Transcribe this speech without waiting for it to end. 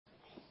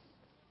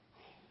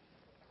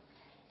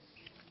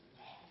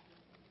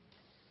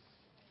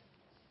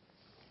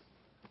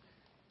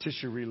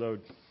Tissue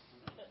reload.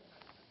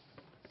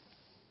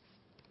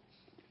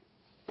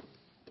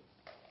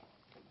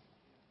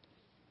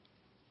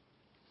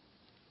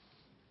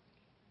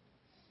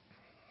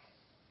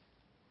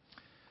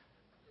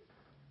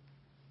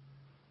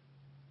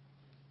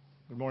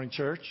 Good morning,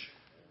 church.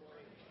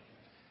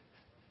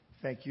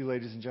 Thank you,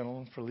 ladies and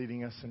gentlemen, for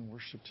leading us in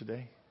worship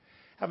today.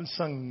 Haven't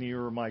sung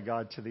Nearer, My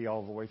God, to Thee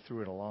all the way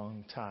through in a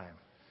long time.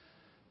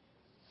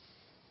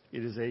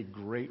 It is a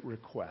great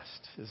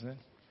request, isn't it?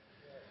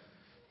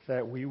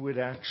 That we would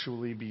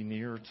actually be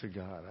nearer to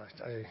God.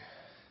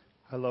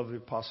 I love the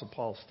Apostle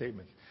Paul's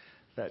statement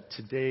that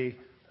today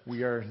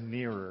we are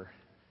nearer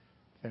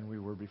than we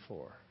were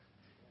before.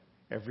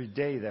 Every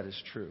day that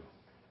is true.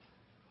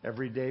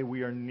 Every day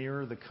we are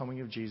nearer the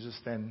coming of Jesus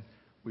than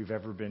we've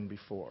ever been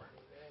before.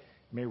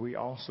 May we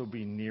also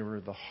be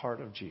nearer the heart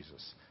of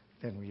Jesus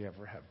than we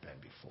ever have been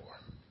before.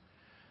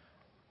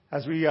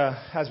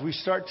 As we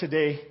start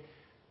today,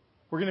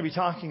 we're going to be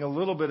talking a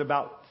little bit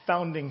about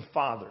founding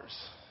fathers.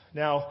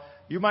 Now,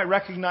 you might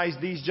recognize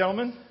these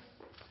gentlemen.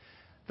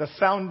 The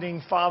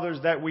founding fathers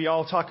that we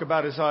all talk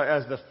about as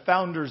the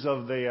founders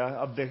of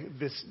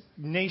this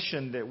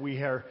nation that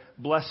we are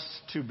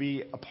blessed to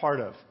be a part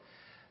of.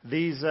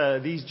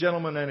 These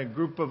gentlemen and a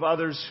group of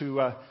others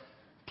who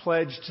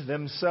pledged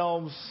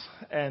themselves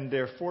and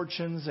their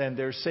fortunes and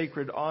their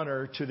sacred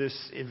honor to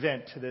this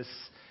event, to this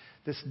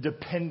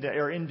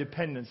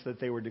independence that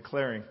they were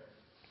declaring.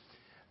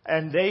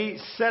 And they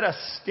set a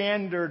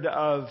standard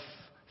of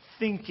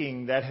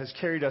thinking that has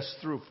carried us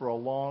through for a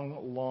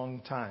long,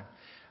 long time.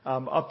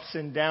 Ups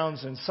and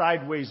downs and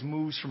sideways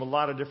moves from a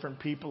lot of different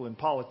people and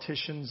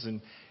politicians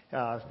and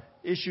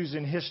issues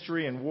in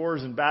history and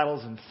wars and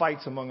battles and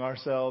fights among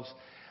ourselves.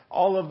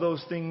 All of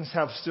those things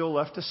have still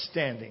left us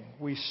standing.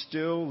 We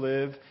still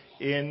live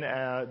in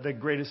the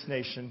greatest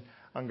nation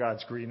on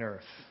God's green earth.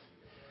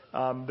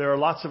 There are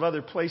lots of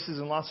other places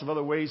and lots of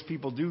other ways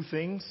people do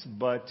things,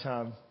 but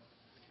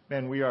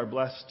man, we are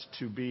blessed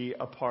to be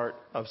a part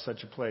of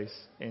such a place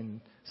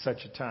in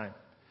such a time.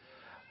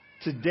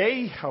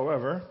 Today,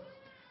 however,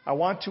 I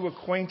want to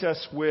acquaint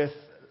us with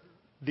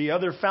the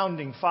other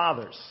founding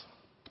fathers.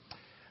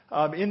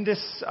 In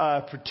this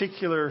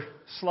particular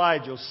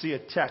slide, you'll see a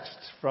text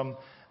from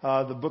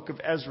the book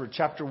of Ezra,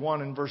 chapter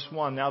 1 and verse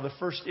 1. Now,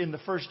 in the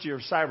first year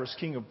of Cyrus,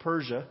 king of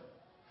Persia,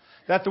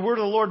 that the word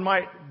of the Lord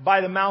might, by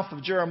the mouth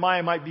of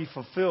Jeremiah, might be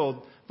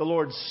fulfilled, the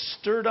Lord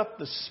stirred up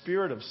the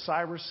spirit of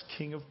Cyrus,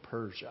 king of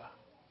Persia.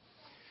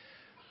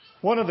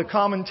 One of the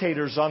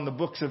commentators on the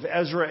books of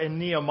Ezra and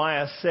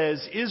Nehemiah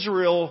says,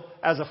 Israel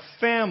as a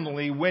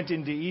family went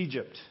into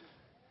Egypt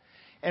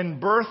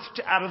and birthed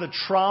out of the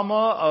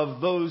trauma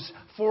of those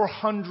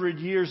 400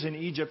 years in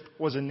Egypt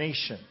was a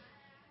nation.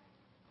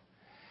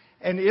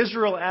 And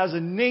Israel as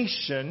a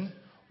nation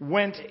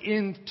went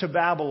into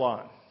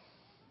Babylon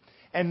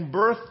and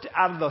birthed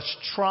out of the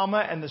trauma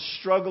and the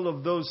struggle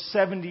of those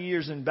 70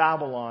 years in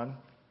Babylon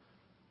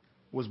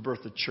was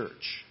birthed a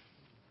church.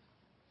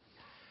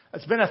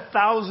 It's been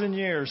 1,000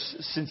 years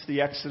since the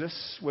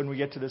Exodus when we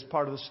get to this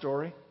part of the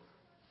story.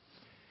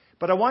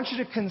 But I want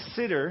you to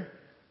consider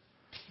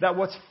that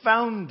what's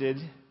founded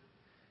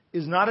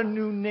is not a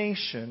new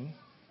nation,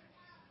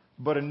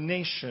 but a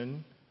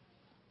nation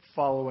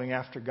following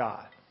after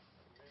God.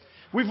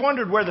 We've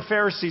wondered where the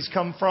Pharisees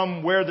come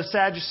from, where the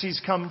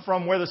Sadducees come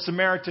from, where the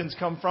Samaritans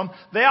come from.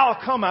 They all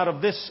come out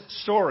of this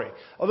story.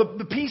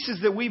 The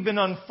pieces that we've been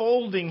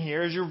unfolding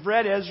here, as you've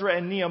read Ezra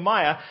and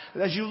Nehemiah,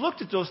 as you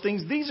looked at those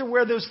things, these are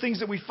where those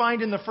things that we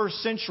find in the first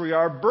century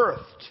are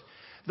birthed.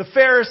 The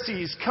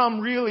Pharisees come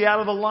really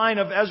out of the line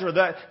of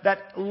Ezra,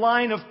 that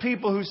line of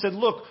people who said,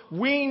 look,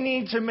 we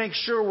need to make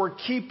sure we're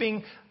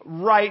keeping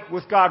right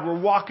with God.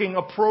 We're walking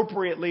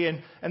appropriately.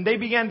 And they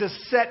began to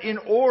set in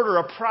order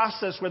a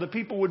process where the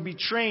people would be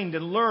trained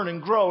and learn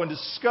and grow and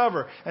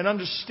discover and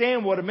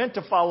understand what it meant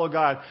to follow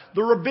God.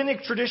 The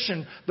rabbinic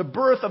tradition, the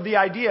birth of the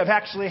idea of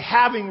actually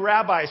having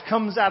rabbis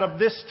comes out of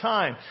this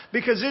time.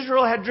 Because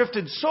Israel had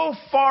drifted so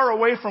far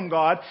away from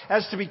God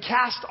as to be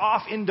cast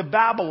off into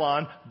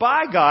Babylon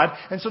by God.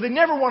 And so they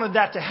never wanted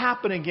that to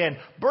happen again.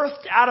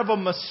 Birthed out of a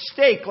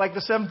mistake, like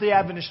the Seventh-day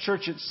Adventist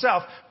Church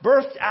itself.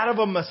 Birthed out of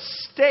a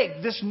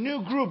mistake. This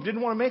new group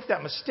didn't want to make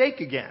that mistake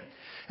again.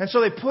 And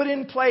so they put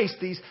in place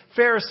these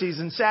Pharisees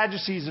and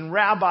Sadducees and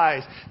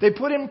rabbis. They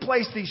put in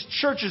place these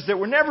churches that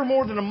were never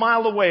more than a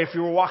mile away if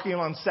you were walking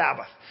on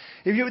Sabbath.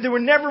 They were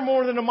never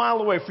more than a mile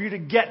away for you to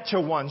get to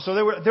one. So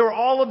there were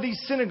all of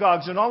these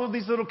synagogues and all of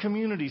these little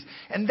communities.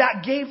 And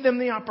that gave them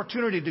the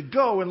opportunity to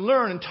go and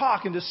learn and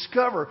talk and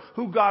discover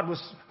who God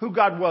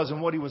was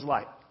and what He was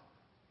like.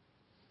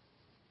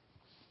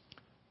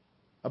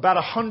 About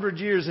 100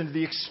 years into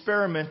the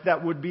experiment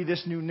that would be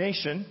this new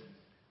nation,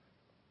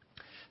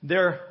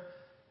 their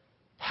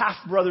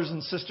half-brothers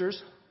and sisters,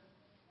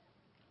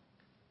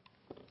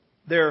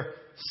 their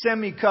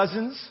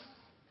semi-cousins,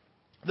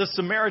 the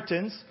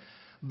Samaritans,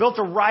 built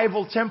a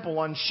rival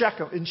temple in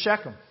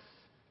Shechem.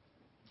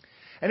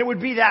 And it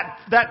would be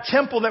that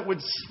temple that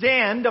would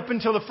stand up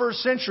until the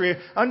first century.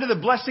 Under the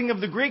blessing of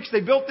the Greeks,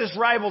 they built this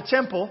rival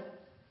temple.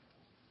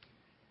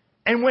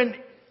 And when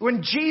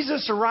when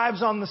Jesus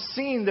arrives on the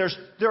scene,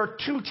 there are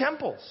two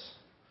temples.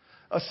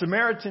 A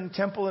Samaritan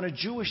temple and a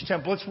Jewish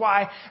temple. It's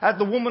why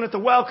the woman at the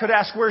well could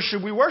ask, where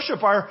should we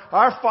worship?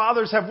 Our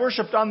fathers have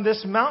worshipped on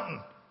this mountain.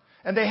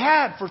 And they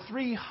had for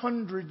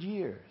 300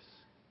 years.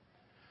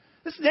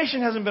 This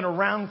nation hasn't been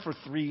around for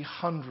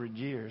 300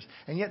 years.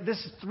 And yet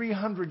this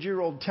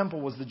 300-year-old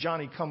temple was the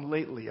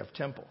Johnny-come-lately of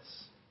temples.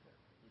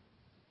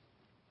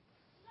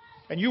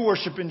 And you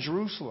worship in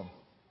Jerusalem.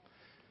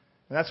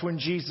 And that's when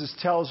Jesus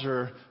tells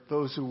her,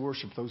 those who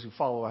worship, those who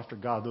follow after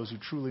God, those who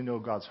truly know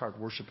God's heart,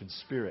 worship in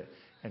spirit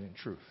and in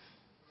truth.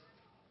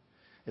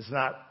 It's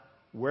not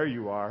where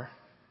you are,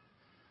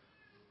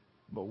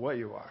 but what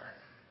you are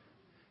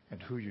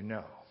and who you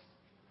know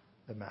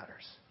that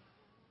matters.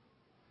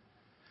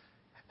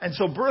 And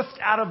so birthed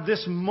out of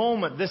this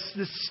moment, this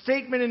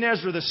statement in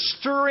Ezra, the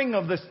stirring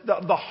of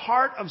the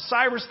heart of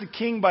Cyrus the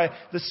king by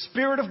the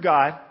Spirit of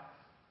God,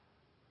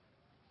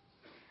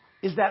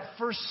 is that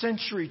first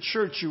century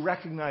church you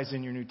recognize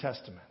in your New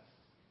Testament.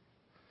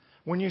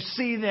 When you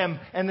see them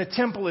and the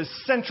temple is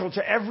central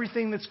to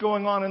everything that's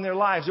going on in their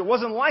lives. It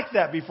wasn't like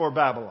that before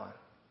Babylon.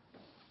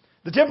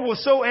 The temple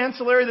was so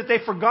ancillary that they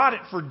forgot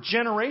it for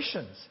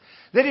generations.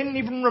 They didn't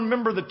even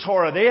remember the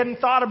Torah. They hadn't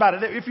thought about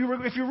it. If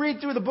you read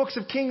through the books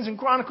of Kings and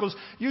Chronicles,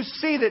 you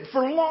see that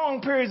for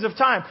long periods of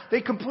time,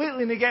 they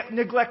completely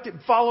neglected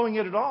following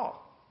it at all.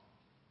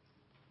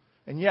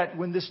 And yet,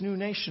 when this new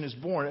nation is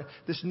born,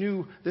 this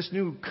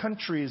new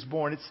country is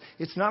born,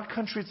 it's not a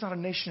country, it's not a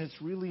nation,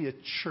 it's really a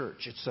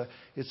church.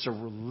 It's a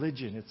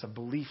religion, it's a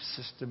belief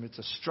system, it's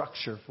a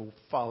structure for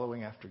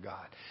following after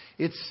God.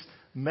 It's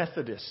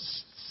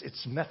Methodists,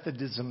 it's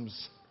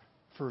Methodism's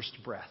first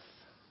breath.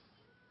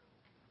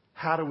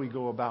 How do we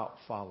go about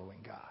following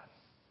God?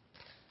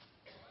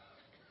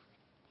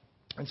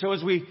 And so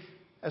as we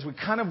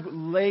kind of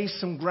lay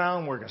some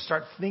groundwork and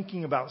start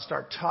thinking about,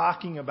 start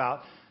talking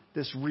about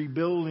this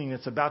rebuilding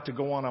that's about to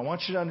go on, I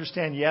want you to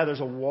understand,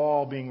 there's a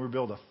wall being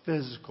rebuilt, a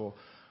physical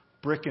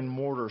brick and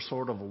mortar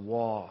sort of a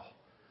wall.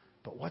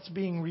 But what's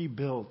being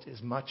rebuilt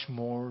is much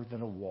more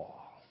than a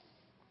wall.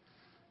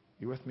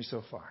 You with me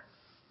so far?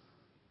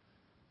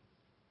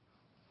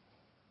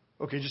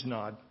 Okay, just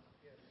nod.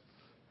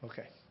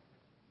 Okay.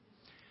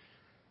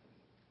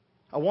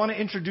 I want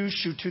to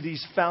introduce you to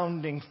these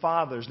founding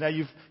fathers. Now,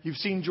 you've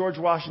seen George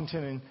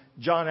Washington and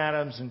John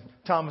Adams and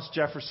Thomas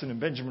Jefferson and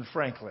Benjamin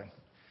Franklin.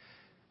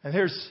 And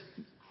there's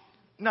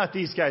not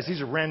these guys.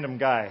 These are random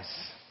guys.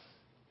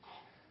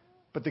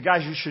 But the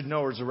guys you should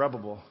know are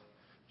Zerubbabel,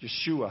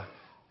 Yeshua,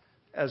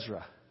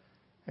 Ezra,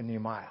 and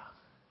Nehemiah.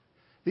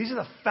 These are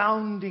the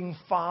founding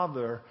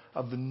father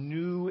of the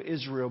new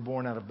Israel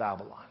born out of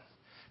Babylon.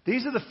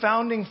 These are the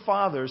founding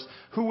fathers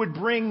who would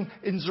bring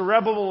in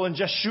Zerubbabel and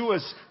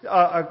Jeshua's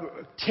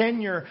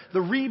tenure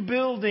the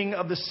rebuilding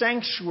of the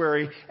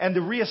sanctuary and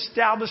the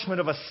reestablishment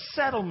of a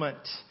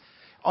settlement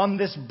on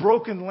this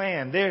broken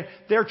land.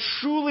 They're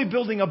truly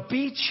building a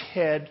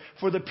beachhead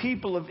for the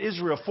people of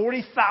Israel.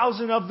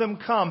 40,000 of them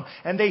come,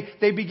 and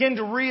they begin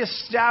to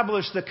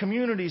reestablish the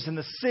communities and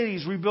the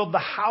cities, rebuild the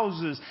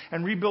houses,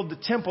 and rebuild the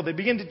temple. They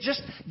begin to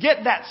just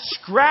get that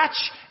scratch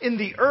in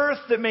the earth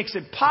that makes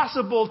it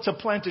possible to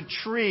plant a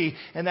tree,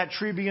 and that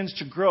tree begins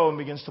to grow and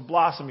begins to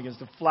blossom, begins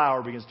to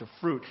flower, begins to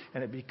fruit,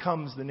 and it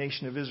becomes the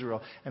nation of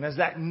Israel. And as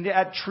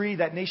that tree,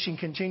 that nation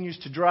continues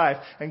to drive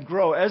and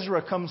grow,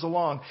 Ezra comes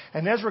along,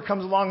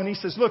 and he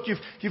says, look,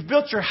 you've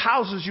built your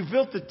houses, you've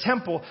built the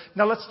temple.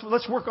 Now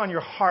let's work on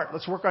your heart.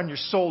 Let's work on your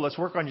soul. Let's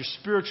work on your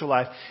spiritual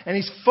life. And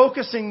he's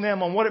focusing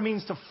them on what it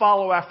means to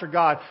follow after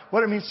God,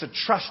 what it means to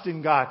trust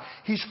in God.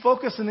 He's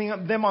focusing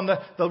them on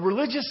the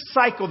religious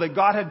cycle that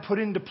God had put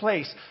into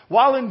place.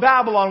 While in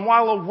Babylon,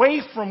 while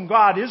away from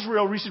God,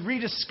 Israel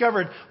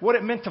rediscovered what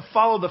it meant to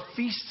follow the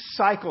feast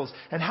cycles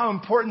and how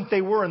important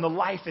they were in the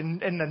life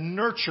and the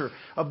nurture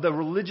of the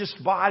religious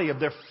body, of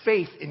their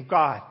faith in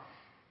God.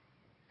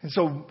 And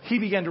so he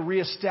began to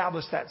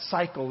reestablish that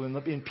cycle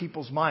in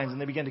people's minds. And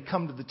they began to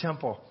come to the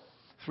temple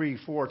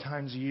 3-4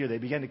 times a year. They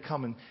began to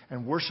come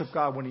and worship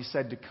God when he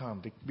said to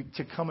come.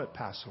 To come at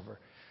Passover.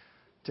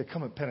 To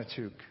come at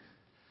Pentateuch.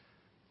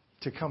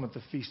 To come at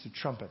the Feast of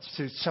Trumpets.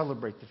 To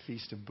celebrate the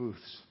Feast of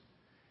Booths.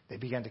 They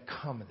began to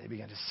come and they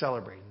began to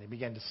celebrate. And they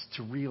began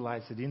to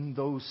realize that in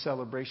those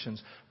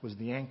celebrations was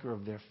the anchor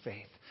of their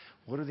faith.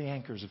 What are the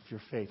anchors of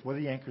your faith? What are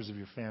the anchors of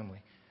your family?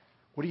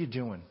 What are you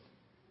doing?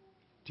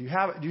 Do you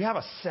have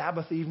a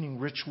Sabbath evening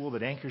ritual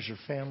that anchors your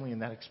family in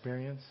that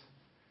experience?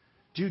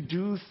 Do you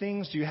do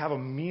things? Do you have a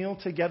meal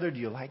together? Do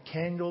you light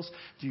candles?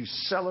 Do you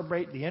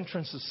celebrate the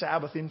entrance of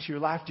Sabbath into your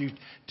life? Do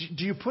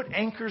you put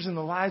anchors in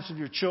the lives of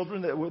your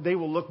children that they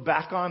will look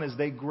back on as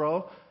they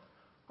grow?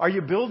 Are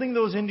you building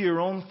those into your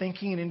own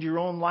thinking and into your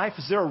own life?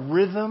 Is there a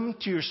rhythm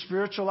to your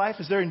spiritual life?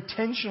 Is there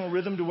intentional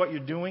rhythm to what you're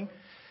doing?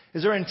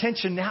 Is there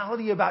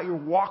intentionality about your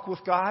walk with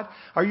God?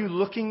 Are you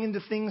looking into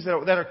things that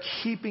are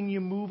keeping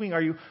you moving?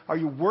 Are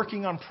you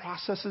working on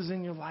processes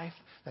in your life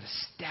that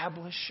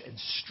establish and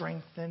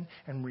strengthen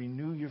and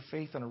renew your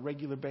faith on a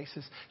regular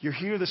basis. You're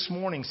here this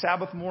morning,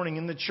 Sabbath morning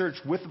in the church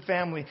with the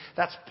family.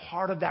 That's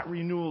part of that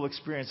renewal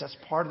experience. That's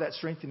part of that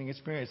strengthening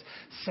experience.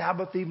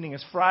 Sabbath evening,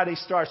 as Friday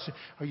starts,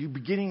 are you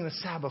beginning the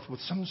Sabbath with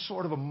some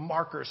sort of a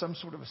marker, some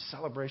sort of a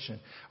celebration?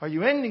 Are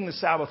you ending the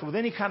Sabbath with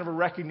any kind of a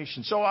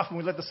recognition? So often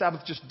we let the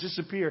Sabbath just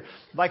disappear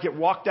like it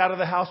walked out of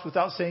the house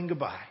without saying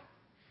goodbye.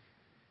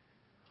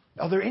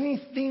 Are there any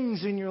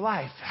things in your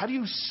life? How do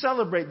you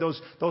celebrate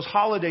those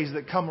holidays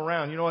that come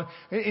around? You know,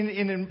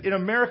 in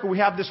America, we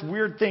have this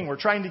weird thing. We're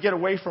trying to get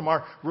away from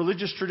our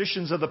religious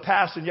traditions of the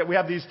past, and yet we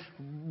have these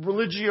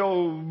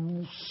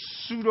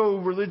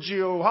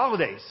pseudo-religio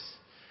holidays.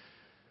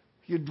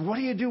 What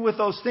do you do with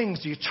those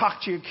things? Do you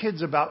talk to your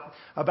kids about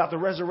the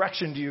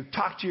resurrection? Do you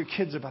talk to your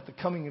kids about the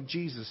coming of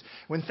Jesus?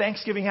 When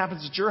Thanksgiving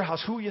happens at your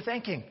house, who are you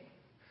thanking? Do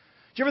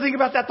you ever think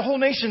about that? The whole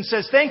nation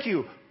says thank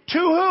you. To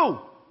who?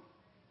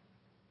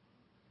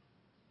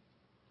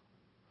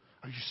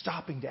 Are you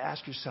stopping to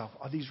ask yourself,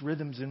 are these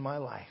rhythms in my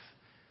life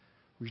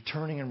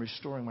returning and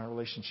restoring my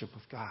relationship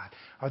with God?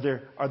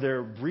 Are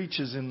there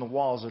breaches in the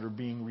walls that are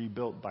being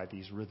rebuilt by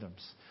these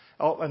rhythms?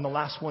 Oh, and the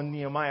last one,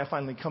 Nehemiah,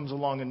 finally comes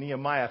along, and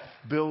Nehemiah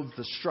builds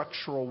the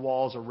structural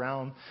walls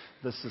around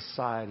the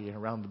society and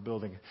around the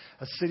building.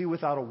 A city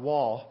without a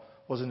wall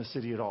wasn't a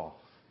city at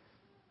all.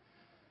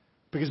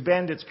 Because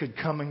bandits could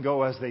come and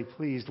go as they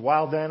pleased.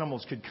 Wild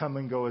animals could come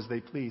and go as they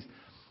pleased.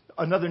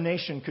 Another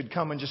nation could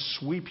come and just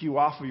sweep you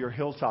off of your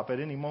hilltop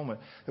at any moment.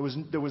 There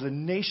was a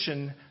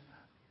nation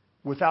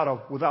without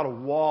a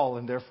wall,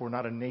 and therefore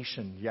not a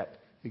nation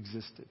yet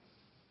existed.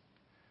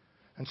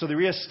 And so they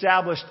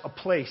reestablished a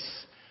place.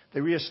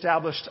 They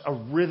reestablished a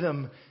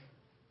rhythm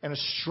and a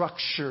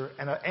structure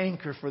and an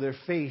anchor for their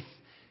faith.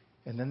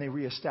 And then they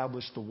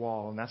reestablished the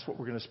wall. And that's what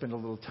we're going to spend a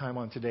little time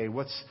on today.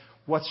 What's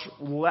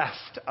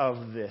left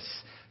of this?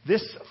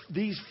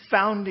 These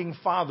founding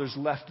fathers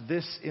left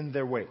this in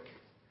their wake.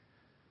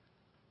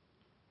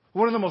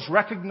 One of the most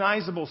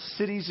recognizable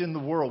cities in the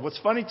world. What's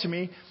funny to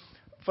me,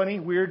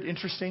 weird,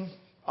 interesting,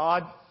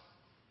 odd,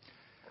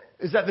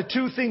 is that the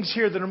two things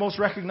here that are most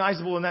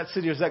recognizable in that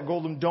city is that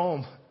golden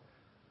dome.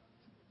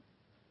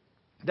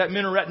 That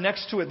minaret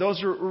next to it,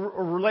 those are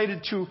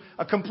related to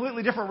a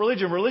completely different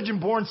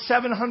religion born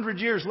 700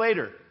 years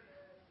later.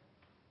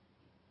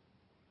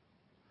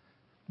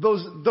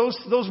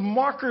 Those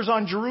markers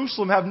on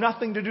Jerusalem have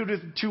nothing to do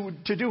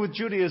with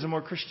Judaism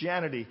or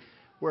Christianity,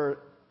 where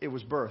it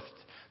was birthed.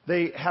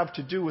 They have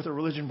to do with a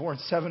religion born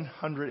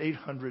 700,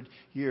 800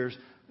 years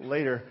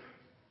later.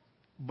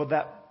 But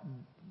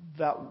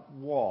that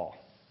wall,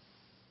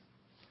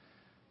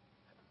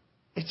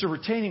 it's a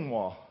retaining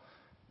wall.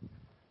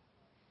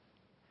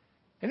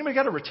 Anybody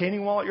got a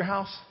retaining wall at your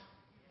house?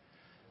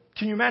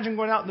 Can you imagine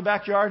going out in the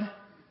backyard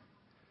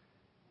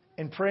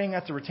and praying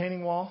at the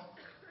retaining wall?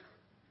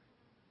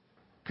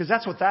 Because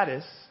that's what that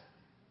is.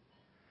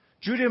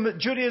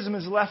 Judaism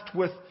is left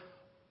with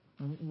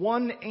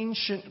one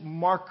ancient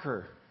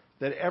marker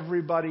that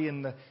everybody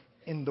in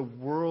the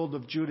world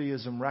of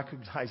Judaism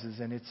recognizes,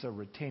 and it's a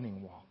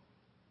retaining wall.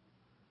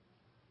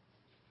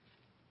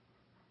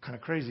 Kind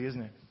of crazy,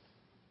 isn't it?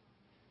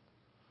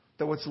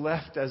 That what's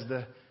left as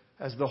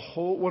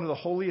one of the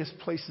holiest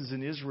places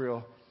in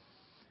Israel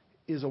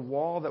is a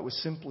wall that was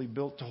simply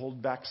built to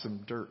hold back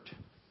some dirt.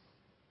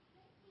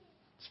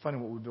 It's funny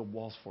what we build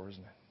walls for,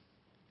 isn't it?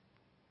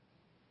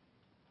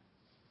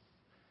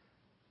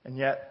 And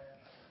yet,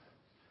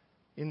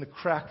 in the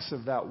cracks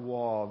of that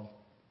wall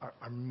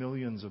are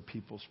millions of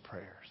people's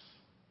prayers.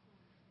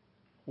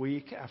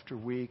 Week after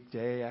week,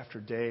 day after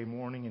day,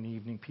 morning and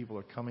evening, people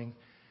are coming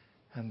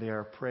and they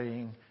are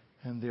praying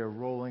and they are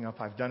rolling up.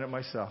 I've done it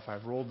myself.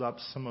 I've rolled up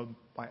some of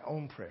my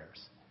own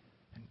prayers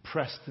and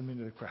pressed them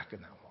into the crack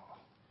in that wall.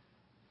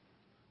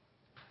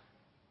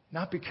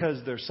 Not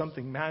because there's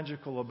something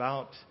magical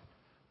about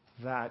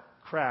that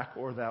crack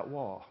or that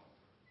wall,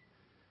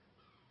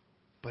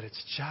 but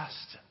it's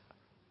just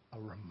a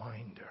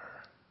reminder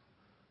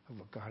of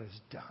what God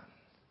has done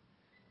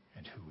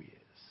and who He is.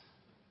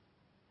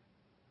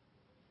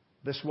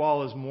 This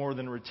wall is more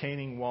than a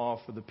retaining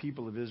wall for the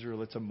people of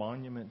Israel. It's a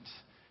monument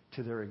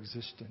to their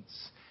existence,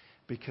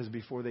 because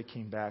before they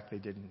came back, they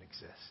didn't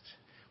exist.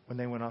 When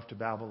they went off to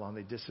Babylon,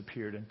 they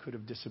disappeared and could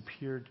have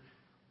disappeared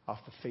off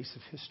the face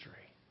of history.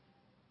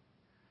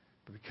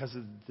 But because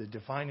of the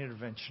divine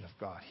intervention of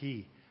God,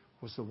 He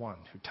was the one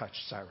who touched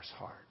Cyrus'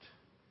 heart.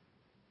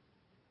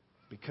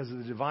 Because of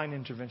the divine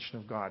intervention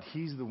of God,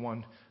 He's the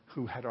one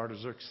who had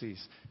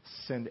Artaxerxes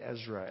send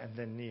Ezra and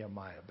then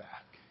Nehemiah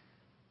back.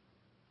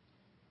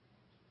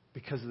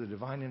 Because of the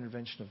divine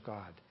intervention of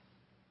God,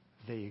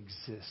 they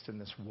exist,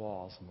 and this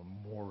wall is a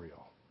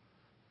memorial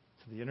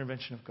to the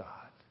intervention of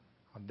God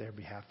on their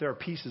behalf. There are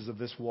pieces of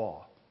this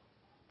wall.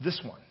 This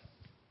one.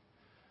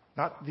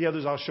 Not the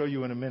others I'll show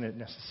you in a minute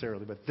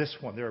necessarily, but this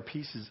one. There are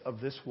pieces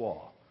of this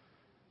wall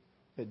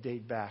that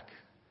date back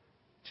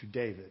to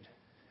David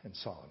and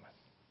Solomon.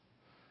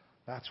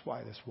 That's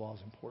why this wall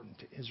is important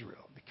to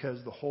Israel,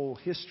 because the whole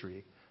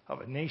history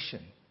of a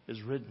nation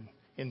is written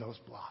in those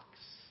blocks.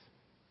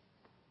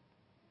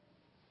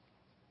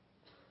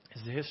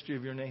 Is the history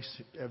of your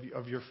nation,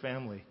 of your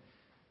family,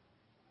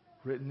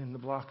 written in the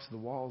blocks of the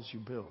walls you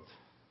build?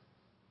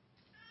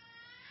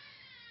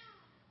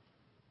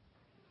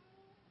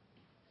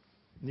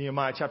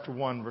 Nehemiah chapter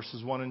 1,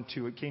 verses 1 and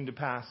 2. It came to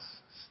pass.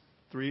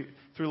 Three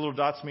little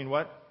dots mean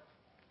what?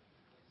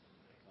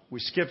 We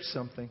skipped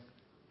something.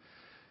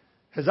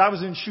 As I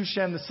was in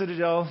Shushan, the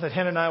citadel, that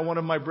Hananiah, one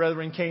of my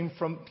brethren,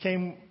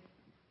 came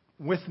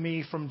with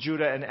me from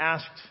Judah and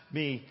asked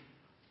me,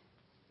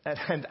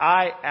 and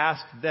I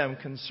asked them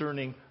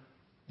concerning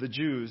the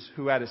Jews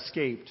who had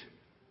escaped,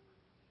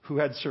 who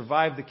had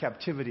survived the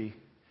captivity,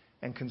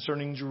 and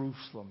concerning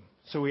Jerusalem.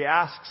 So he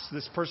asks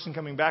this person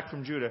coming back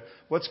from Judah,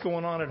 what's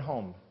going on at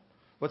home?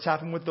 What's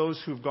happened with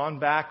those who've gone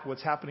back?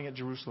 What's happening at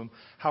Jerusalem?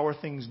 How are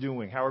things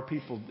doing? How are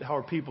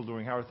people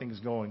doing? How are things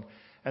going?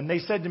 And they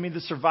said to me,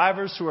 the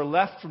survivors who are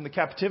left from the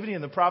captivity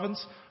in the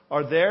province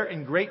are there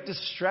in great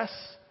distress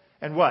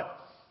and what?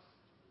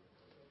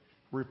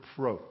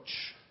 Reproach.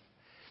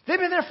 They've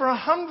been there for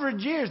 100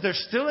 years. They're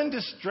still in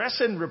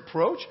distress and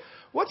reproach.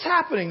 What's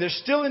happening? They're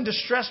still in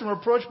distress and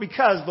reproach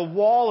because the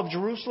wall of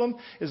Jerusalem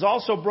is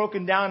also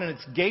broken down and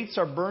its gates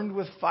are burned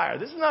with fire.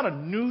 This is not a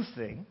new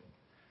thing.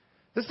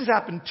 This has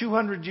happened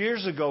 200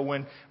 years ago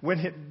when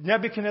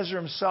Nebuchadnezzar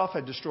himself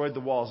had destroyed the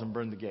walls and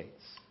burned the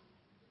gates.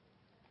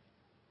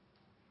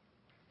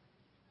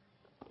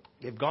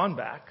 They've gone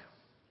back.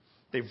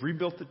 They've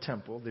rebuilt the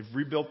temple. They've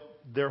rebuilt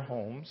their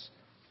homes.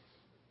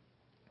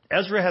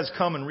 Ezra has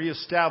come and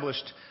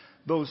reestablished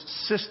those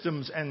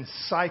systems and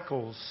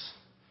cycles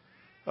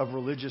of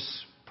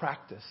religious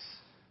practice.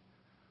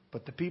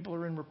 But the people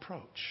are in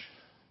reproach.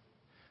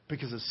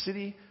 Because a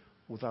city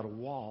without a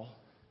wall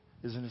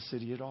isn't a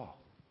city at all.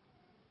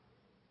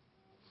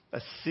 A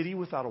city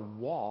without a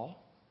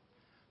wall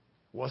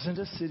wasn't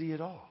a city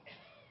at all.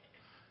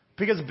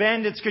 Because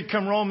bandits could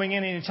come roaming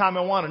in anytime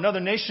I want. Another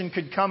nation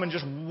could come and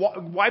just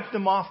wipe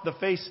them off the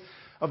face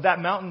of that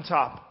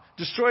mountaintop.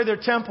 Destroy their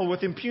temple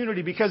with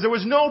impunity because there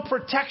was no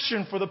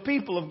protection for the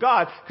people of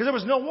God because there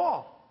was no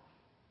wall.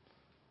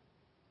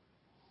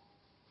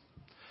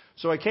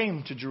 So I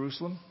came to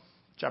Jerusalem,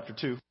 chapter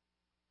 2,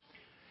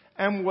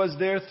 and was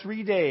there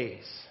 3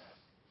 days.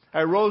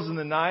 I rose in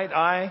the night,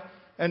 I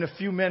and a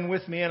few men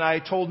with me, and I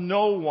told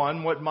no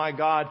one what my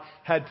God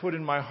had put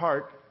in my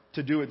heart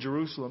to do at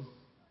Jerusalem.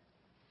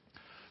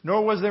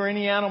 Nor was there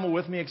any animal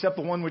with me except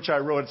the one which I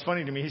rode. It's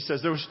funny to me. He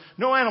says, there was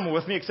no animal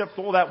with me except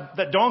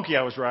that donkey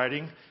I was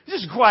riding.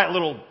 It's just a quiet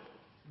little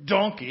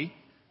donkey.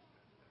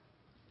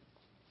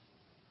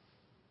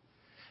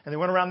 And they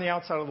went around the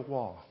outside of the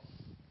wall.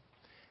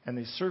 And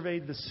they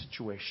surveyed the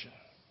situation.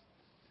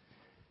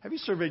 Have you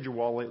surveyed your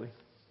wall lately?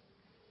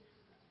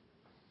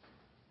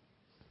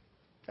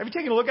 Have you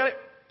taken a look at it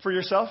for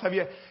yourself?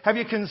 Have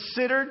you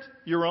considered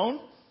your own?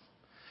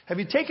 Have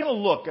you taken a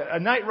look, a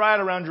night ride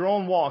around your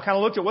own wall, kind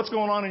of looked at what's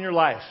going on in your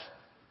life?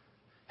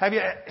 Have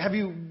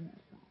you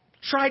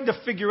tried to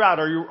figure out,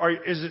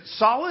 is it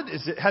solid?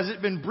 Has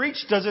it been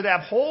breached? Does it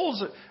have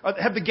holes?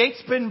 Have the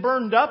gates been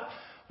burned up?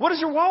 What does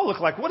your wall look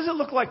like? What does it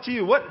look like to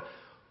you?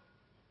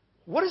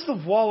 What is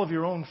the wall of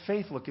your own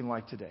faith looking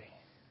like today?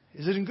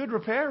 Is it in good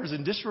repair? Is it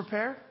in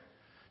disrepair?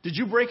 Did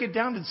you break it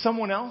down? Did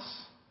someone else?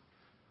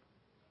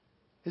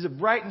 Is it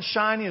bright and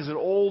shiny? Is it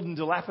old and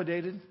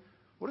dilapidated?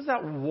 What does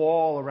that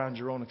wall around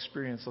your own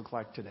experience look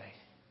like today?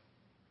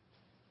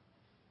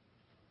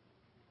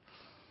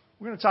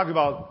 We're going to talk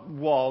about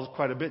walls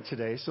quite a bit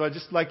today, so I'd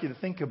just like you to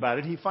think about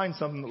it. He finds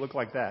something that looked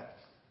like that.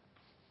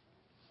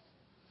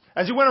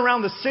 As he went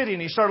around the city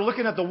and he started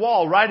looking at the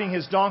wall, riding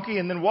his donkey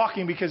and then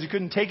walking because he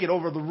couldn't take it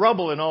over the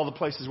rubble in all the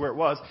places where it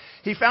was,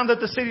 he found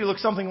that the city looked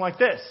something like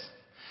this.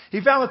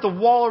 He found that the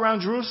wall around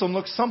Jerusalem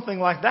looked something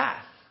like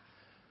that.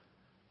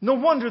 No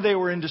wonder they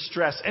were in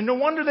distress, and no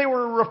wonder they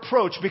were a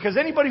reproach, because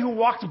anybody who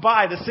walked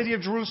by the city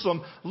of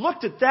Jerusalem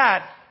looked at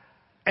that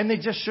and they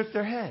just shook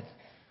their head.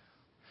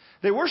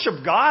 They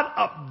worship God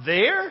up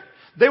there.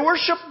 They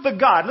worship the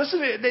God.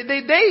 Listen,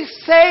 they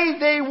say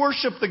they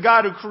worship the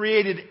God who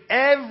created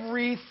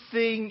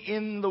everything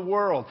in the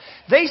world.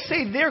 They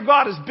say their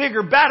God is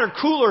bigger, badder,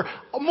 cooler,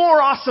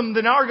 more awesome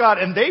than our God,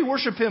 and they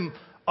worship Him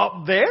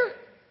up there?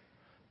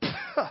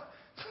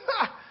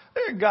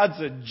 Their God's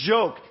a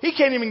joke. He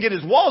can't even get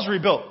His walls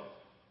rebuilt.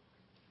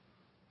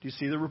 Do you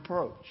see the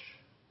reproach?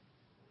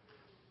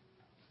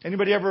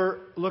 Anybody ever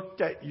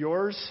looked at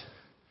yours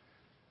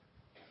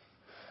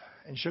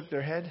and shook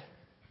their head?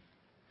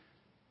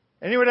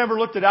 Anyone ever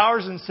looked at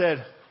ours and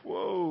said,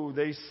 whoa,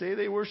 they say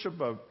they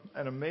worship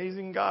an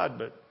amazing God,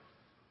 but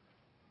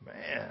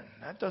man,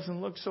 that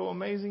doesn't look so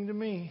amazing to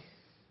me.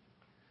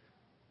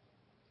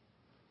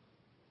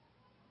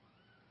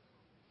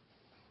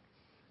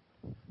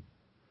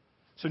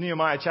 So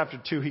Nehemiah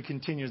chapter 2, he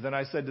continues, then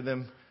I said to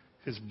them,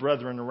 his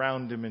brethren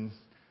around him in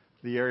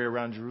the area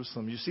around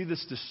Jerusalem, you see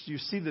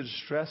the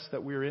distress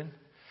that we're in?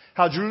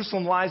 How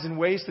Jerusalem lies in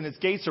waste and its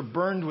gates are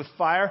burned with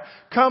fire.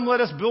 Come,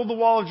 let us build the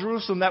wall of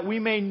Jerusalem that we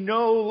may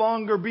no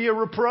longer be a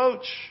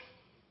reproach.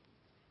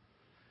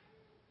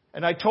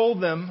 And I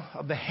told them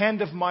of the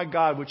hand of my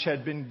God which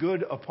had been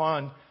good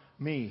upon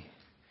me.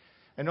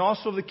 and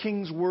also the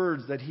king's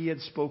words that he had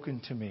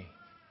spoken to me.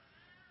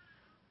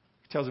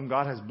 He tells him,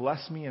 God has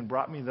blessed me and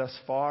brought me thus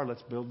far.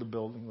 Let's build the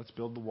building. Let's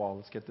build the wall.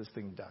 Let's get this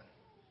thing done.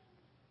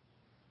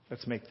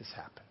 Let's make this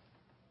happen.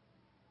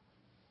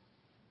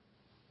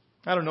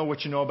 I don't know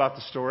what you know about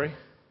the story,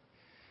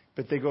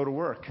 but they go to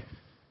work.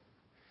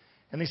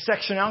 And they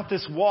section out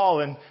this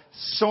wall, and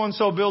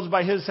so-and-so builds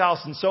by his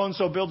house, and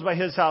so-and-so builds by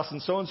his house,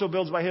 and so-and-so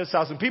builds by his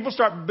house. And people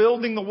start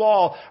building the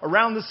wall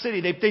around the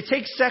city. They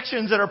take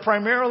sections that are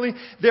primarily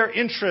their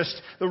interest,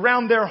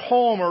 around their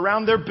home,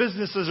 around their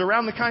businesses,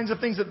 around the kinds of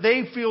things that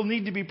they feel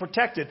need to be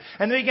protected.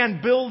 And they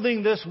began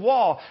building this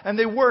wall, and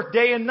they work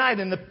day and night.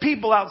 And the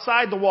people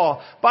outside the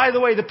wall, by the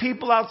way, the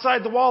people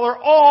outside the wall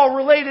are all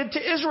related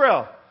to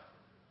Israel.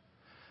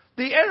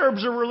 The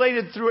Arabs are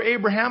related through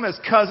Abraham as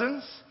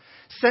cousins.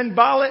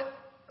 Sanballat,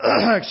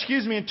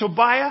 and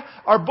Tobiah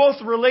are both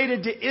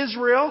related to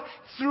Israel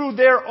through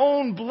their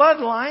own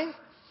bloodline.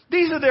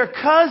 These are their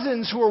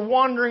cousins who are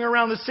wandering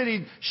around the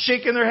city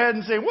shaking their head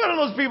and saying, what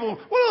are those people,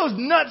 what are those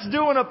nuts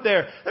doing up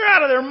there? They're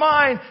out of their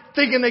mind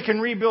thinking they can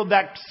rebuild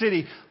that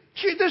city.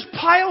 There's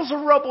piles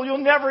of rubble. You'll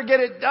never get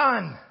it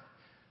done.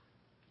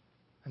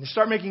 And they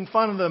start making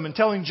fun of them and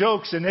telling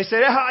jokes. And they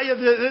say,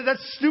 that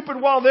stupid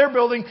wall they're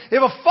building,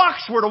 if a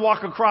fox were to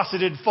walk across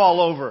it, it'd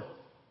fall over.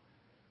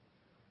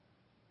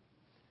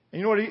 And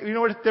you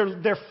know what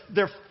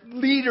their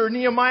leader,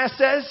 Nehemiah,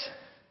 says?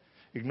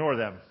 Ignore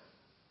them.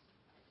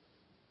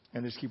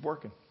 And they just keep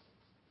working.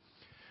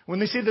 When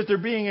they see that they're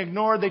being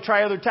ignored, they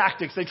try other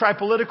tactics. They try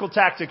political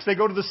tactics. They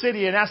go to the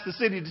city and ask the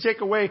city to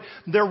take away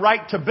their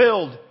right to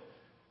build.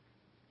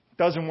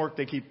 Doesn't work.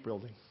 They keep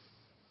building.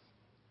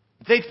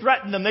 They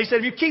threaten them. They said,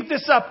 if you keep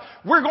this up,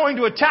 we're going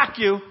to attack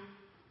you.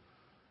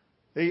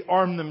 They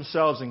arm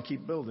themselves and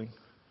keep building.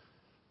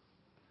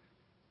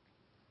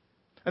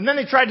 And then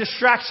they try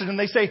distraction and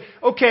they say,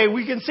 okay,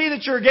 we can see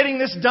that you're getting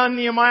this done,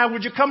 Nehemiah.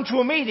 Would you come to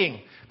a meeting?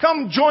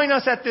 Come join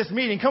us at this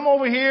meeting. Come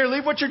over here,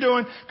 leave what you're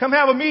doing. Come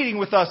have a meeting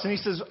with us. And he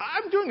says,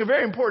 I'm doing a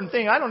very important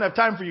thing. I don't have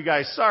time for you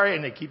guys. Sorry.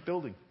 And they keep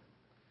building.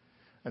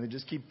 And they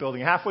just keep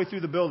building. Halfway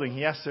through the building,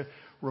 he has to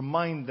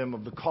remind them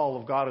of the call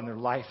of God in their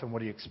life and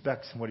what he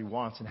expects and what he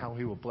wants and how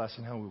he will bless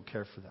and how he will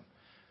care for them.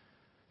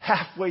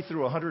 Halfway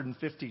through a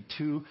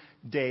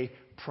 152-day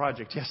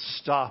project, he has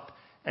to stop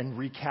and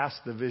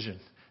recast the vision.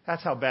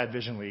 That's how bad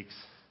vision leaks.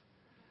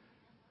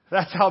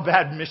 That's how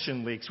bad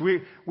mission leaks.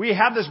 We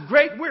have this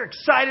great, we're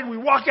excited, we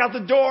walk out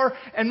the door,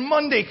 and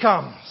Monday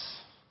comes.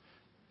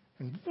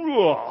 And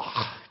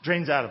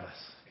drains out of us.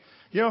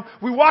 You know,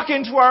 we walk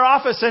into our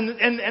office and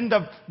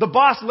the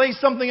boss lays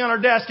something on our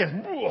desk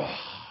and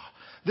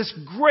this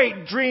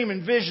great dream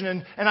and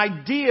vision and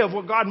idea of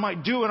what God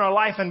might do in our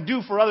life and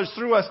do for others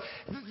through us,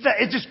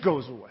 it just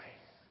goes away.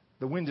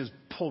 The wind is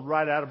pulled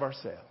right out of our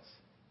sails.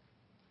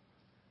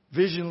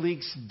 Vision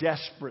leaks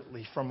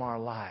desperately from our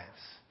lives.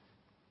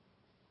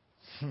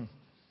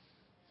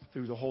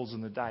 Through the holes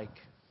in the dike.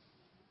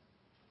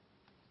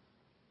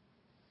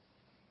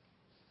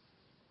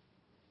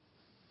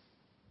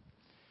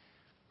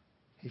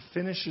 He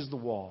finishes the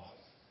wall.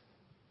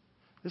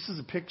 This is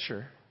a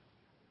picture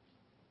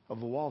of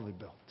the wall they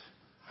built,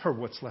 or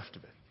what's left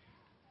of it.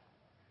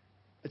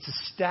 It's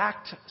a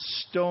stacked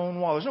stone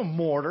wall. There's no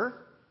mortar.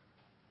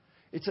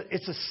 It's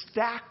a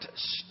stacked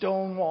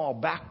stone wall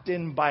backed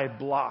in by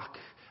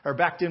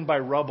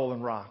rubble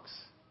and rocks.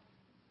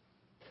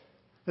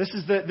 This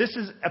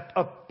is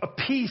a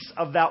piece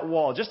of that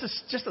wall, just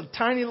a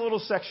tiny little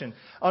section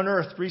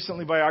unearthed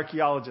recently by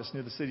archaeologists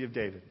near the city of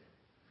David.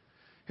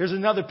 Here's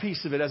another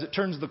piece of it as it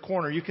turns the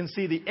corner. You can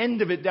see the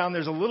end of it down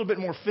there's a little bit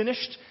more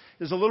finished.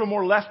 There's a little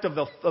more left of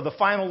the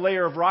final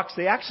layer of rocks.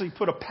 They actually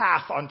put a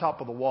path on top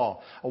of the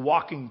wall, a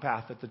walking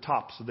path at the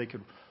top so they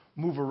could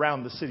move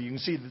around the city. You can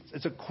see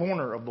it's a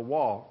corner of the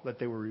wall that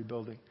they were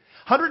rebuilding.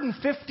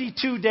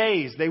 152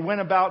 days they went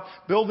about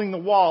building the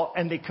wall,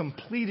 and they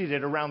completed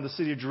it around the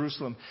city of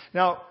Jerusalem.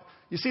 Now,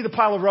 you see the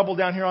pile of rubble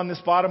down here on this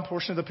bottom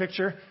portion of the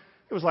picture?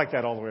 It was like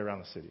that all the way around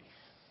the city.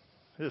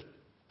 There's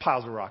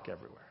piles of rock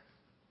everywhere.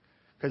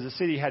 Because the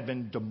city had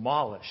been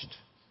demolished,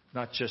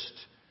 not just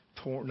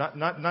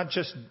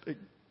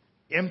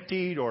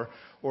emptied or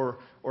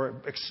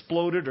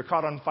exploded or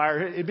caught on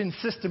fire. It had been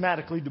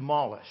systematically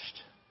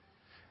demolished.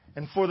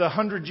 And for the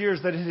 100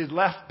 years that it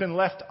had been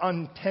left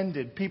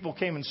untended, people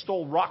came and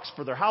stole rocks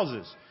for their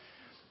houses.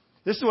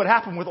 This is what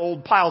happened with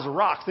old piles of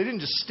rocks. They didn't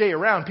just stay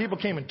around. People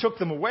came and took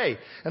them away.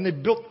 And they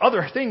built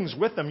other things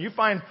with them. You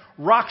find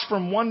rocks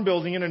from one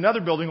building in another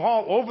building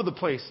all over the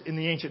place in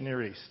the ancient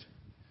Near East.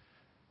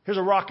 Here's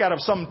a rock out of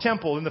some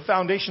temple in the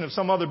foundation of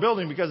some other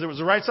building because it was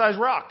the right size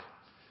rock.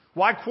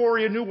 Why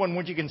quarry a new one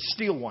when you can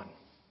steal one?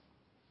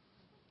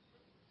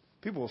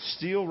 People will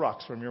steal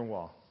rocks from your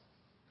wall.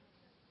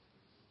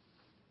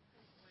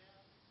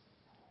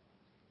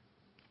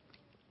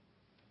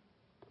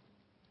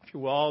 If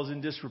your wall is in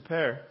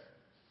disrepair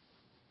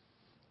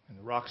and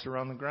the rocks are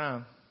on the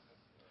ground,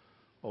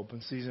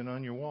 open season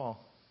on your wall,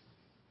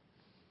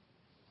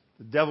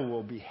 the devil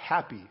will be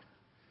happy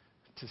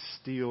to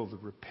steal the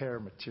repair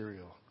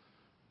material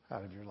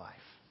out of your life.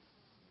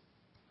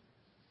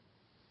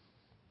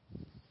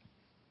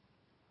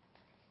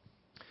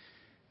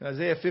 In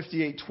Isaiah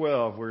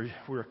 58:12,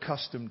 we're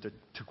accustomed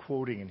to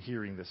quoting and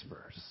hearing this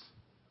verse.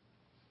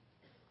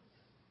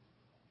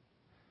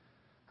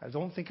 I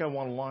don't think I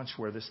want to launch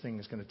where this thing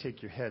is going to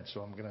take your head,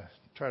 so I'm going to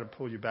try to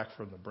pull you back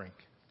from the brink.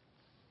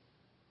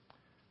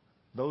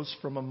 Those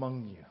from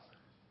among you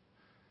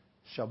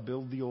shall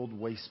build the old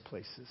waste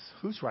places.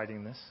 Who's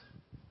writing this?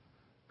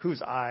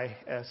 Who's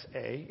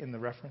I-S-A in the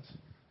reference?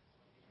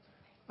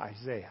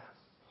 Isaiah.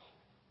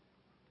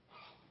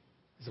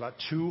 It's about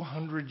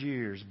 200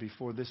 years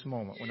before this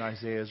moment when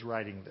Isaiah is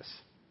writing this.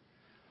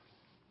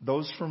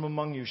 Those from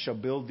among you shall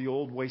build the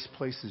old waste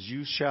places.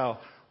 You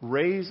shall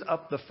raise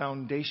up the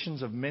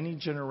foundations of many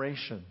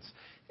generations,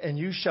 and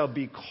you shall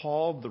be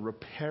called the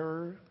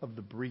repairer of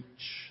the breach,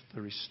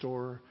 the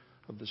restorer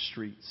of the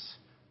streets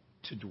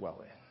to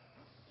dwell in.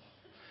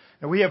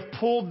 Now, we have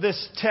pulled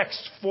this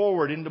text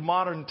forward into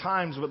modern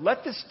times, but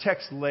let this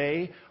text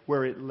lay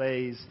where it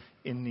lays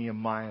in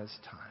Nehemiah's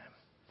time.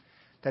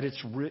 That it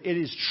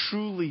is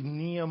truly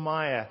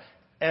Nehemiah,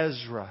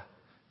 Ezra,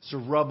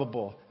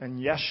 Zerubbabel, and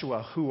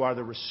Yeshua who are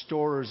the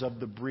restorers of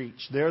the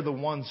breach. They're the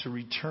ones who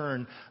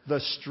return the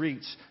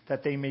streets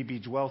that they may be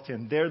dwelt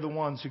in. They're the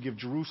ones who give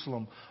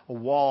Jerusalem a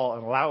wall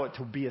and allow it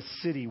to be a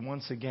city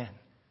once again.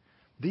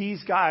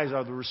 These guys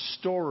are the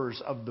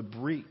restorers of the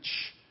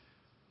breach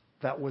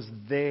that was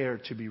there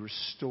to be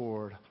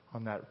restored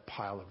on that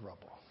pile of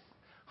rubble.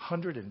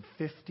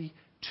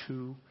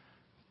 152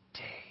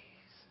 days.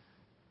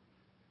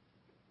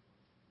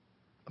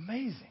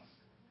 Amazing.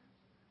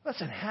 Less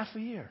than half a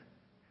year.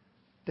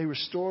 They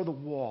restore the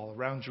wall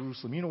around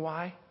Jerusalem. You know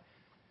why?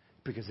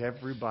 Because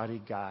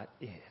everybody got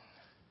in.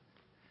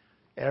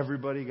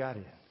 Everybody got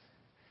in.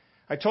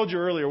 I told you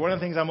earlier, one of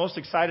the things I'm most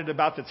excited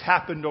about that's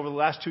happened over the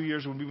last 2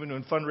 years when we've been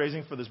doing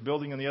fundraising for this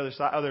building on the other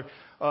side,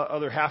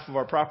 other half of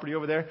our property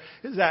over there,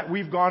 is that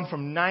we've gone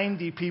from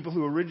 90 people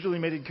who originally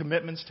made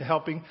commitments to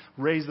helping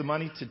raise the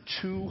money to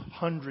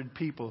 200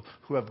 people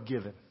who have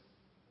given.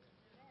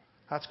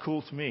 That's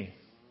cool to me.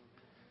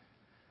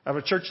 Of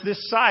a church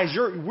this size,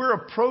 we're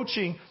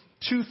approaching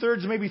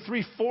 2/3, maybe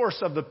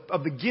 3/4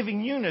 of the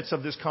giving units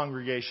of this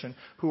congregation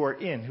who are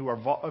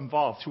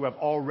involved, who have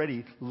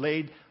already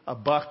laid a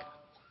buck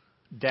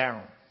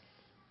down.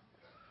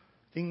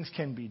 Things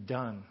can be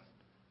done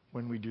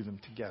when we do them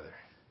together.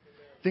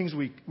 Things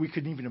we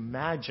couldn't even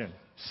imagine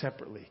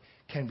separately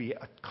can be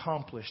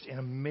accomplished in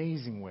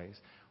amazing ways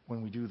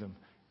when we do them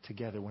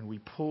together. When we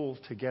pull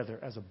together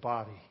as a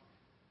body,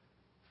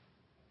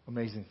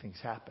 amazing things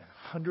happen.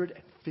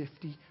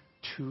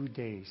 152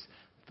 days.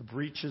 The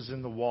breaches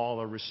in the wall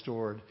are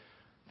restored.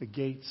 The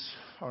gates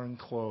are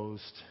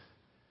enclosed.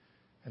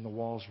 And the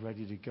wall's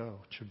ready to go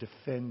to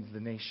defend the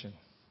nation.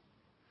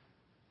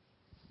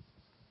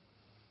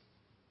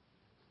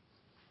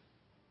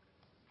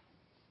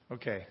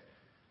 Okay.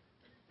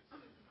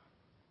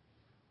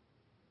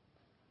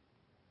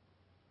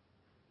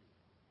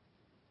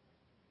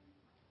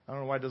 I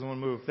don't know why it doesn't want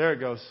to move. There it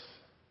goes.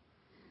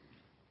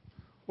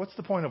 What's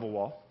the point of a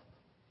wall?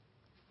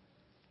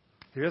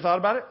 Have you ever thought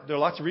about it? There are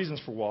lots of reasons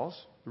for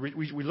walls.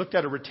 We looked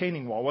at a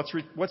retaining wall.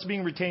 What's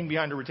being retained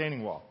behind a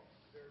retaining wall?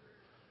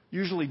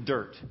 Usually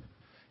dirt.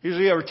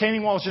 Usually a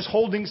retaining wall is just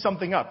holding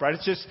something up, right?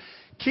 It's just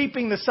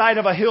keeping the side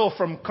of a hill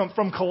from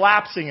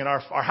collapsing and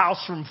our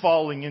house from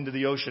falling into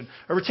the ocean.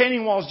 A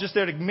retaining wall is just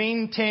there to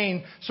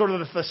maintain sort of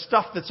the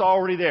stuff that's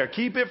already there.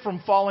 Keep it from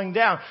falling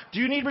down. Do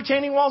you need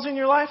retaining walls in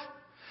your life?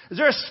 Is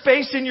there a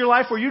space in your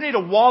life where you need a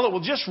wall that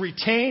will just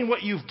retain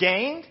what you've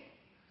gained?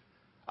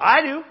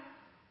 I do.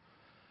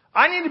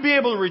 I need to be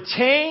able to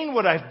retain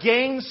what I've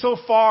gained so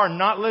far and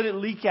not let it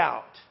leak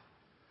out.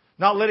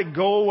 Not let it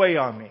go away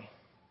on me.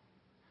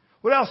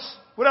 What else?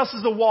 What else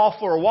is the wall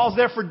for? A wall's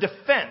there for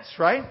defense,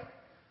 right?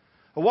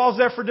 A wall's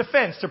there for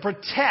defense, to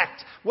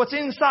protect what's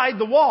inside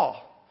the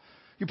wall.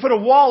 You put a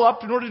wall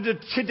up in order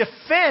to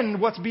defend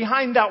what's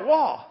behind that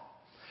wall.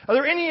 Are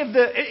there any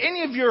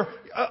of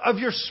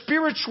your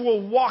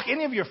spiritual walk,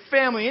 any of your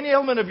family, any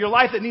element of your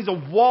life that needs a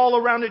wall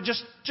around it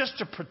just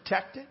to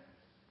protect it?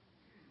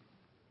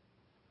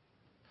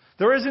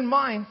 There is in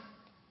mine.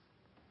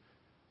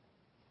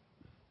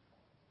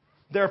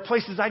 There are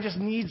places I just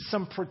need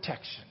some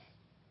protection.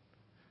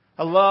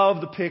 I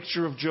love the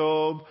picture of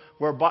Job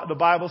where the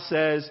Bible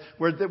says,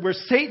 where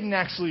Satan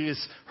actually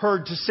is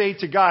heard to say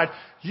to God,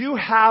 you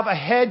have a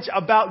hedge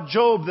about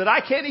Job that I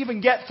can't even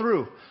get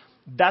through.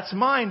 That's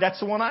mine. That's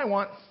the one I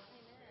want.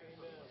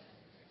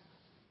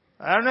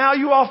 I don't know how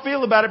you all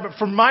feel about it, but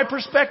from my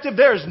perspective,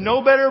 there is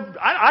no better.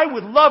 I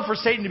would love for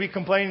Satan to be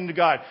complaining to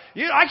God.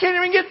 I can't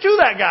even get to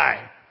that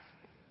guy.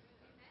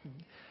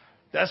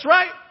 That's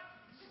right.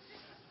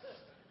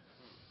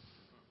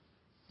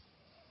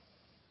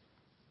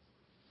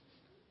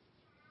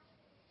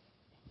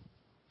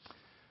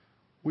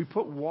 We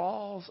put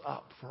walls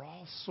up for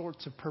all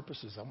sorts of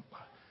purposes. I'm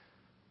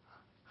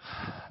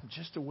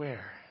just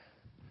aware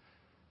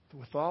that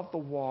without the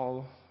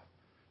wall,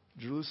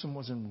 Jerusalem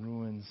was in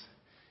ruins.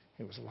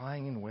 It was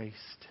lying in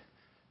waste,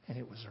 and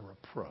it was a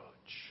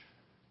reproach.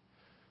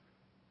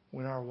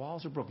 when our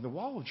walls are broken. The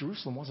wall of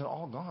Jerusalem wasn't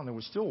all gone. There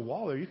was still a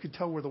wall there. You could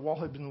tell where the wall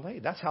had been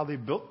laid. That's how they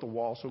built the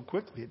wall so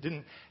quickly. It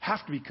didn't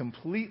have to be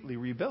completely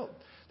rebuilt.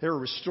 They were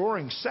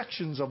restoring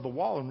sections of the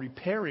wall and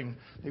repairing.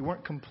 They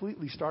weren't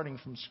completely starting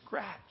from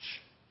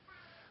scratch.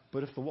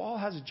 But if the wall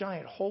has a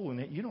giant hole in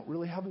it, you don't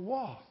really have a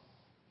wall.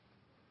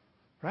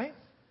 Right?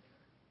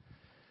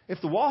 If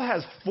the wall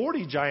has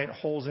 40 giant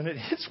holes in it,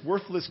 it's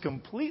worthless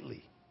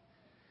completely.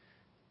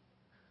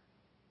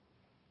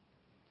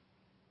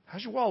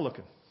 How's your wall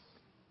looking?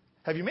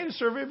 Have you made a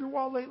survey of your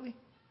wall lately?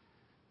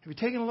 Have you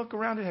taken a look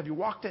around it? Have you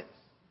walked it?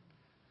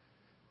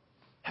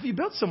 Have you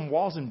built some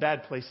walls in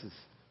bad places?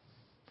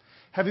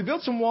 Have you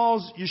built some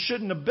walls you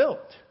shouldn't have built?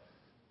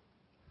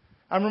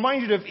 I'm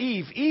reminded of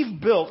Eve.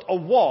 Eve built a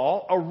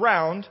wall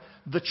around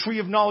the tree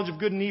of knowledge of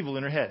good and evil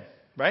in her head,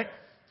 right?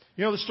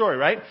 You know the story,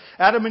 right?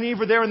 Adam and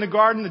Eve are there in the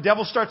garden. The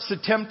devil starts to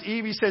tempt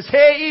Eve. He says,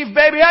 "Hey, Eve,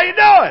 baby, how you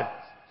doing?"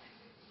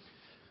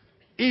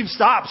 Eve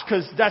stops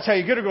because that's how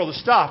you get a girl to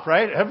stop,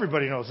 right?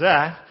 Everybody knows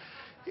that.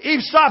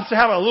 Eve stops to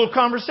have a little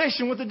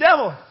conversation with the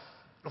devil.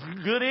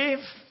 "Good,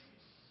 Eve?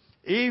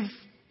 Eve,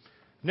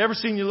 never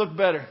seen you look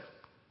better.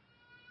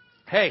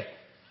 Hey,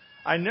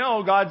 I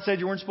know God said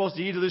you weren't supposed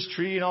to eat of this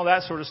tree and all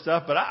that sort of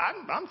stuff, but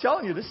I'm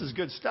telling you, this is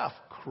good stuff."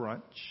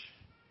 Crunch.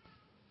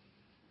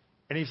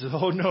 And Eve says,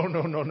 "Oh,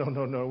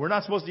 no. We're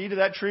not supposed to eat of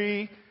that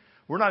tree.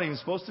 We're not even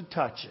supposed to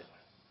touch it."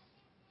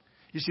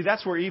 You see,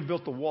 that's where Eve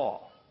built the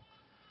wall.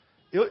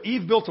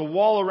 Eve built a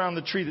wall around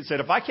the tree that said,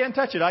 if I can't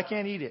touch it, I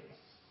can't eat it.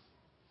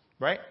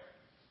 Right?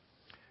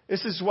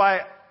 This is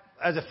why,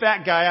 as a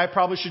fat guy, I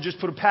probably should just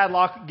put a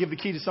padlock, give the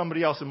key to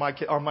somebody else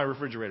on my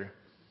refrigerator.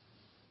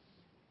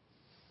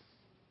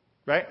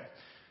 Right?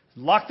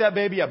 Lock that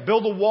baby up.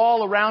 Build a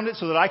wall around it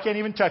so that I can't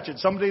even touch it.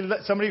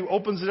 Somebody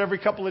opens it every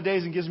couple of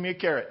days and gives me a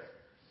carrot.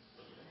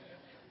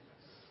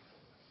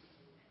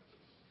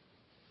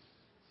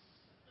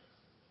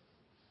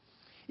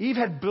 Eve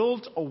had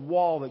built a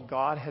wall that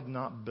God had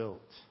not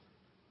built.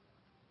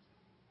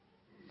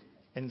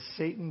 And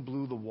Satan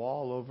blew the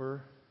wall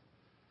over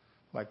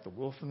like the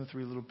wolf and the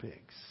three little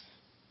pigs.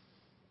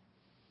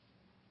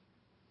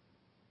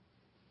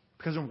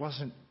 Because there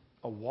wasn't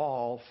a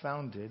wall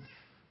founded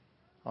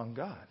on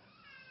God.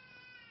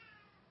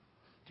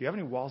 Do you have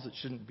any walls that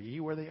shouldn't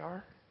be where they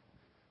are?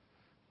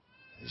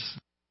 Just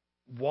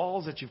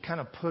walls that you've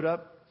kind of put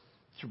up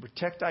to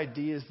protect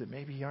ideas that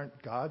maybe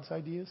aren't God's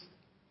ideas?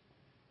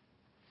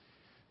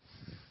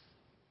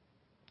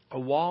 A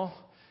wall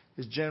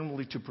is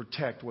generally to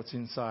protect what's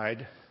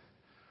inside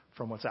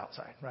from what's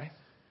outside, right?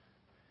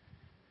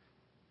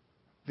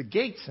 The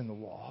gates in the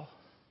wall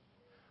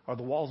are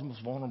the wall's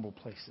most vulnerable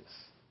places,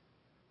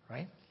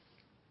 right?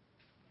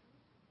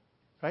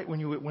 Right? When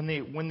you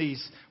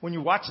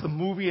watch the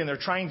movie and they're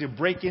trying to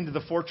break into the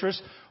fortress,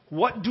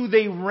 what do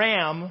they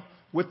ram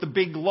with the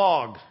big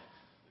log?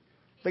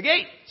 The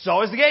gate. It's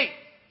always the gate.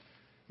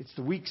 It's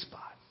the weak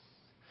spot.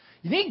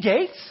 You need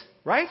gates,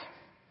 right?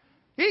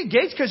 You need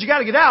gates because you got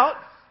to get out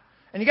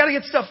and you got to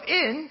get stuff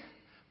in,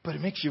 but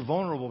it makes you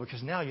vulnerable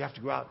because now you have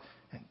to go out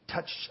and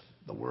touch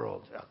the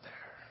world out there.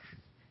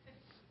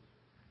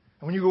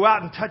 And when you go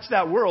out and touch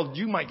that world,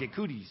 you might get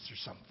cooties or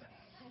something.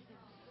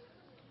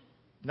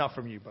 Not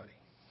from you, buddy.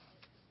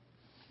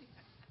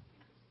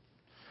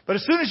 But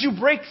as soon as you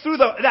break through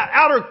that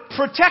outer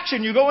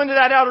protection, you go into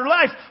that outer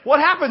life, what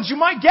happens? You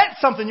might get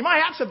something. You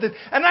might have something.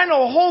 And I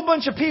know a whole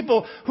bunch of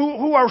people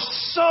who are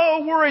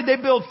so worried they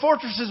build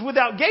fortresses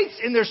without gates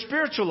in their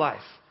spiritual life.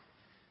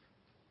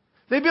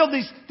 They build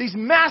these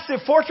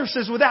massive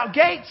fortresses without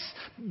gates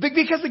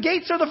because the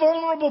gates are the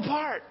vulnerable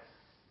part.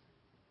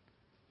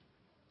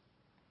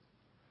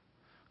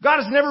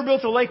 God has never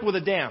built a lake with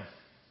a dam.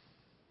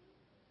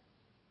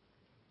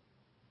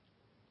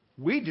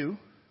 We do.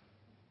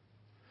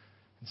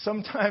 And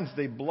sometimes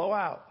they blow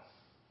out.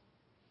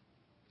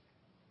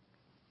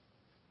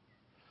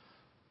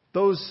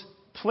 Those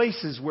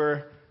places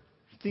where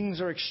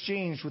things are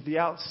exchanged with the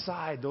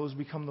outside, those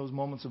become those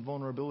moments of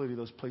vulnerability,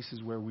 those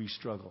places where we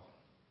struggle.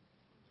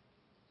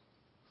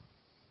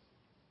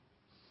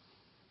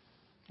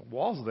 The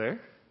wall's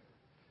there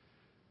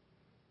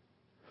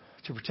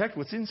to protect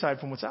what's inside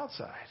from what's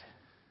outside.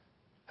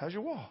 How's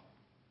your wall?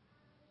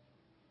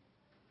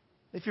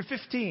 If you're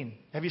 15,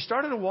 have you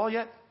started a wall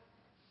yet?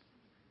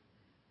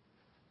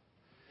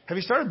 Have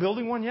you started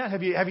building one yet?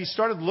 Have you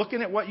started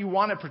looking at what you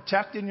want to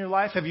protect in your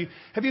life? Have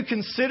you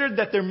considered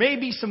that there may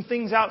be some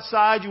things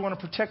outside you want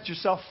to protect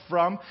yourself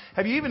from?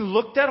 Have you even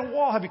looked at a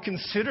wall? Have you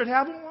considered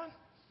having one?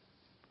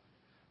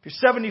 If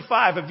you're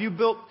 75, have you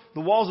built the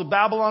walls of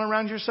Babylon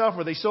around yourself?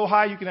 Are they so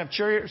high you can have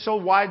so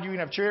wide you can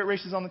have chariot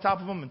races on the top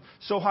of them, and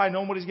so high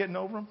nobody's getting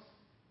over them?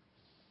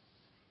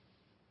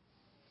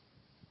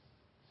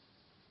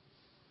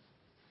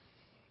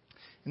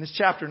 In this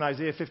chapter in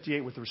Isaiah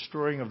 58 with the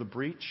restoring of the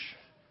breach,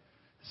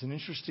 it's an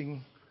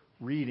interesting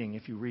reading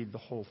if you read the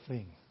whole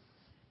thing.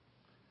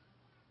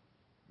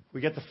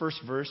 We get the first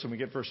verse and we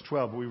get verse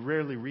 12, but we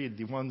rarely read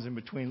the ones in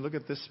between. Look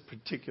at this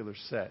particular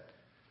set.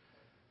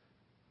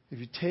 If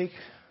you take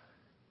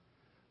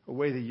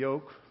away the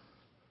yoke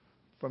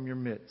from your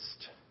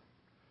midst,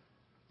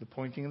 the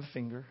pointing of the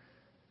finger.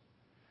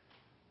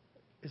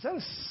 Is that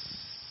a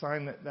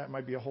sign that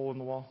might be a hole in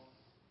the wall?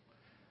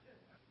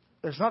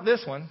 There's not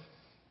this one.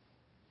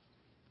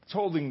 It's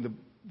holding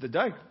the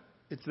dike.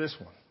 It's this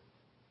one.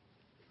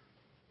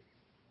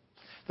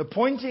 The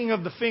pointing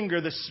of the finger,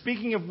 the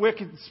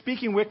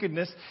speaking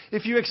wickedness.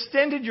 If you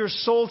extended your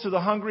soul to the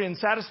hungry and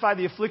satisfy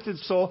the afflicted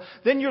soul,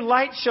 then your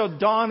light shall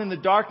dawn in the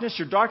darkness.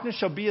 Your darkness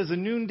shall be as a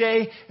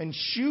noonday, and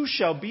you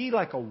shall be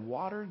like a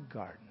watered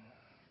garden.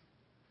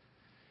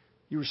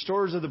 You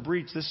restorers of the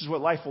breach, this is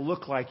what life will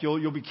look like.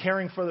 You'll be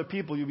caring for other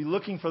people. You'll be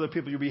looking for other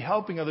people. You'll be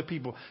helping other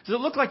people. Does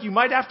it look like you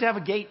might have to have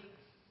a gate?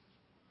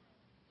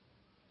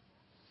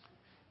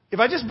 If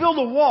I just build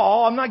a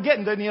wall, I'm not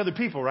getting to any other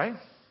people, right?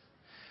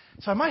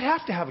 So I might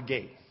have to have a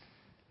gate.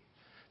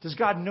 Does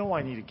God know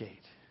I need a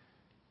gate?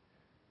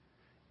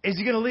 Is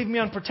He going to leave me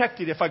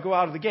unprotected if I go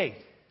out of the gate?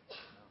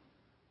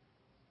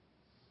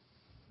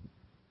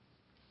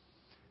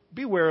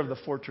 Beware of the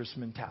fortress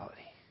mentality.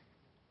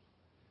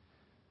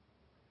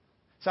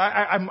 So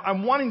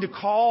I'm wanting to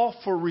call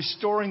for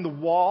restoring the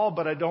wall,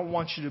 but I don't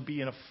want you to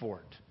be in a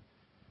fort.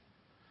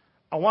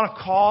 I want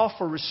to call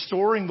for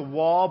restoring the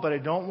wall, but I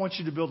don't want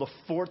you to build a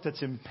fort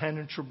that's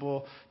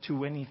impenetrable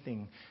to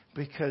anything,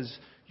 because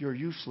you're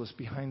useless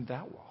behind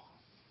that wall.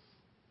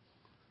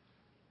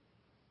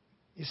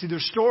 You see, the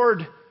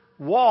restored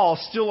wall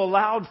still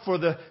allowed for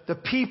the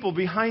people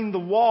behind the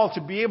wall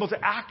to be able to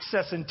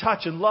access and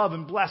touch and love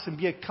and bless and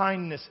be a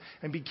kindness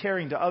and be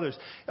caring to others.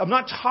 I'm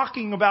not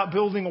talking about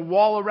building a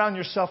wall around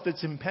yourself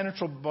that's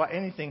impenetrable by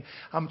anything.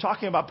 I'm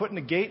talking about putting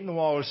a gate in the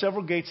wall, or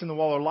several gates in the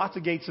wall, or lots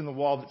of gates in the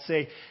wall that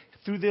say,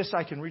 through this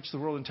I can reach the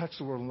world and touch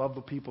the world and love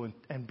the people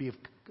and be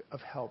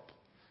of help.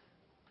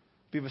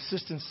 Be of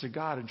assistance to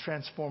God and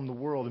transform the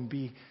world and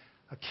be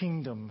a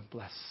kingdom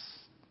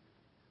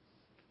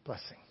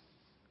blessing.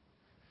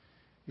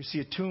 You see,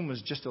 a tomb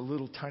is just a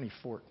little tiny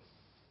fort.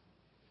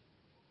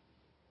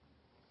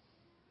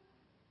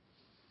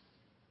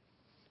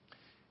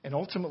 And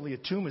ultimately, a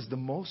tomb is the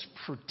most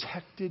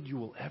protected you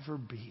will ever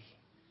be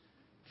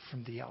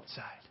from the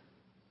outside.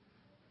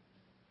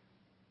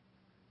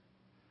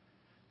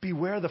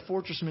 Beware the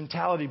fortress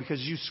mentality,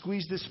 because you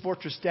squeeze this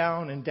fortress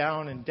down and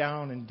down and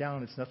down and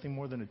down. It's nothing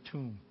more than a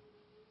tomb.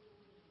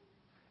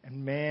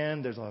 And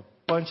man, there's a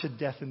bunch of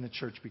death in the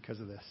church because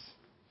of this.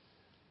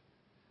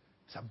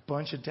 There's a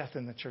bunch of death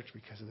in the church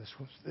because of this.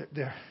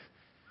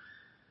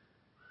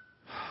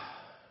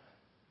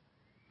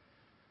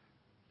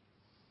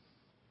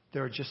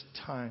 There are just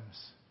times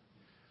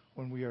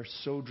when we are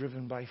so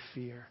driven by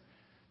fear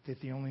that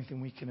the only thing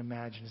we can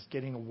imagine is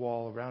getting a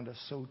wall around us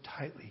so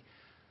tightly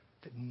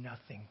that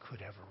nothing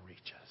could ever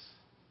reach us.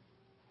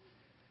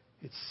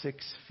 It's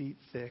 6 feet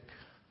thick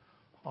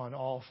on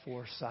all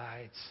 4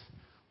 sides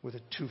with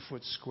a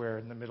 2-foot square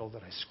in the middle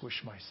that I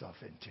squish myself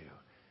into.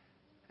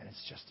 And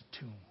it's just a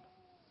tomb.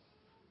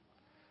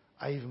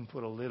 I even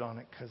put a lid on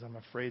it because I'm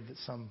afraid that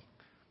some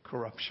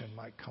corruption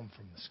might come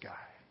from the sky.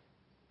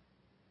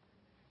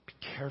 Be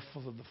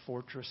careful of the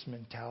fortress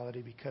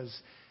mentality, because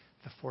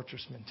the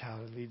fortress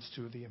mentality leads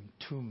to the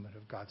entombment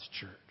of God's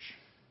church.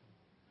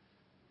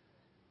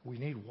 We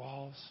need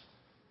walls.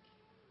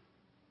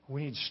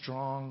 We need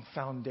strong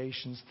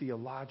foundations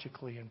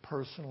theologically and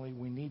personally.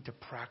 We need to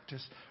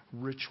practice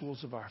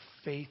rituals of our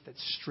faith that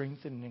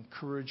strengthen and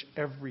encourage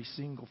every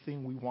single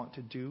thing we want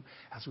to do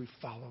as we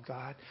follow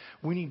God.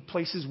 We need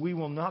places we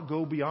will not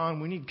go beyond.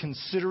 We need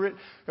considered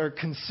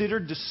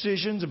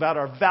decisions about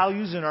our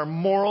values and our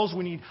morals.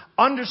 We need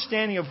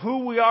understanding of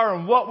who we are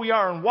and what we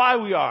are and why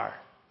we are.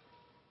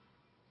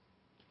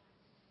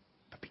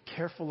 But be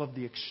careful of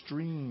the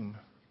extreme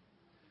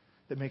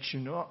that makes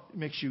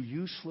you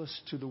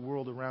useless to the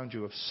world around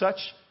you,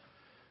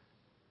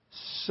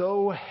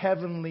 so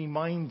heavenly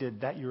minded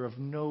that you're of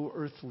no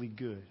earthly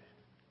good.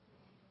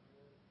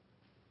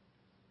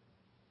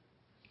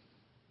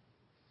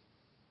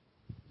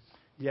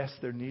 Yes,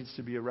 there needs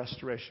to be a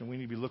restoration. We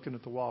need to be looking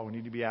at the wall. We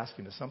need to be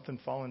asking, is something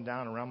falling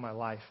down around my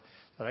life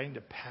that I need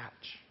to patch?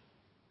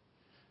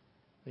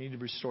 They need to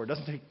restore.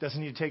 It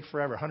doesn't need to take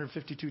forever.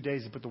 152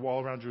 days to put the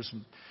wall around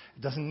Jerusalem.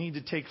 It doesn't need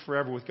to take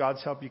forever. With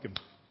God's help, you can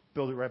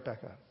build it right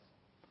back up.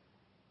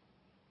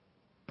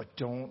 But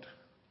don't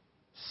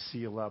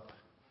seal up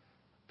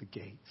the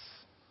gates.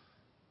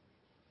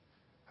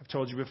 I've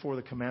told you before,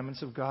 the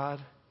commandments of God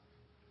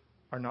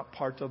are not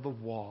part of the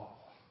wall.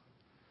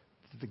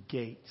 They're the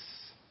gates.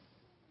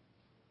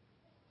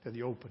 They're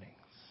the openings.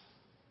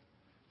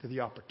 They're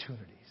the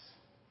opportunities.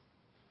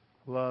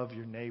 Love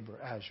your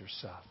neighbor as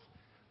yourself.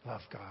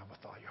 Love God with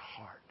all your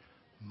heart,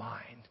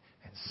 mind,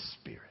 and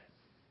spirit.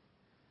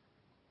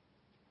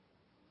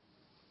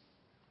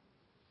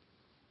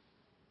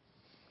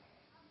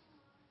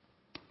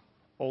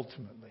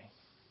 Ultimately,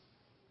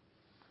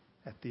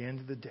 at the end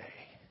of the day,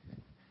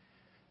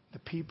 the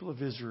people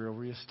of Israel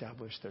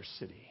reestablished their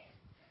city.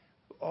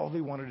 All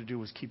they wanted to do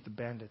was keep the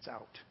bandits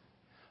out.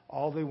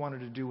 All they wanted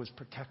to do was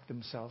protect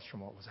themselves from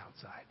what was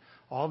outside.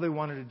 All they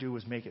wanted to do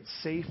was make it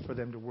safe for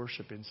them to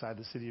worship inside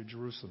the city of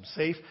Jerusalem.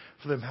 Safe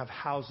for them to have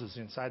houses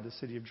inside the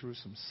city of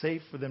Jerusalem.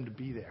 Safe for them to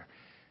be there.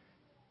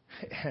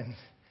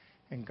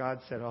 And God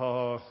said,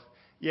 oh,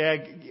 yeah,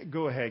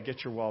 go ahead,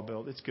 get your wall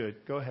built. It's good.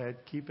 Go ahead,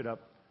 keep it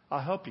up.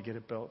 I'll help you get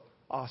it built.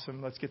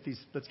 Awesome. Let's get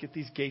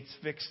these gates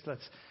fixed.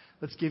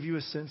 Let's give you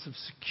a sense of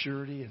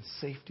security and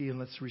safety, and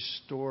let's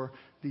restore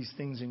these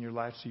things in your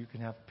life so you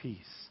can have peace.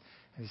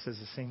 And he says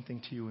the same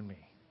thing to you and me.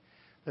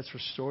 Let's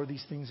restore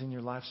these things in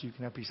your life so you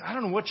can have peace. I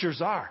don't know what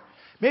yours are.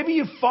 Maybe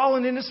you've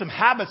fallen into some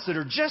habits that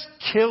are just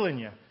killing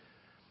you.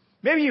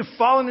 Maybe you've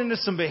fallen into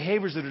some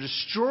behaviors that are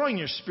destroying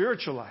your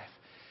spiritual life.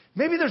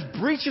 Maybe there's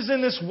breaches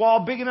in this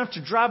wall big enough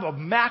to drive a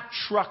Mack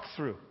truck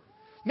through.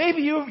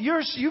 Maybe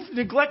you've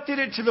neglected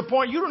it to the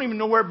point you don't even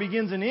know where it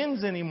begins and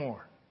ends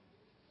anymore.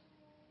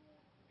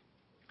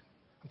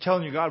 I'm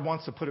telling you, God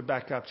wants to put it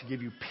back up to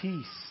give you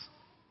peace.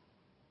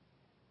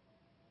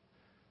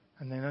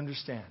 And then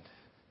understand,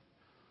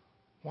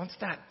 once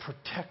that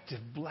protective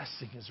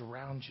blessing is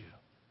around you,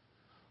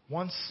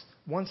 once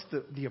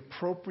the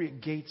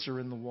appropriate gates are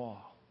in the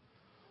wall,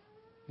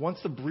 once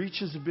the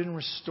breaches have been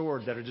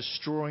restored that are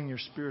destroying your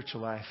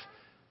spiritual life,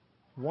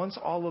 once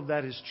all of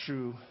that is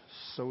true,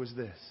 so is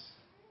this.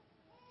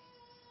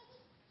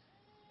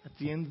 At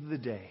the end of the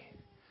day,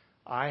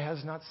 eye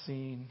has not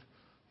seen,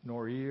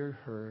 nor ear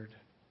heard,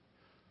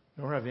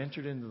 nor have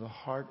entered into the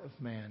heart of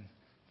man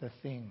the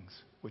things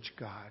which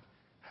God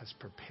has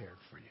prepared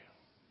for you.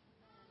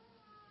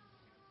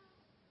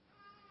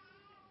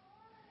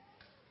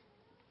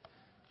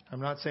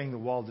 I'm not saying the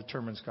wall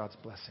determines God's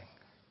blessing.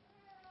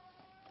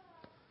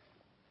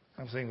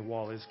 I'm saying the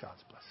wall is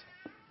God's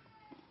blessing.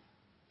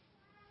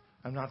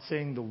 I'm not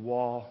saying the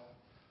wall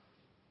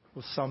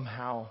will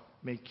somehow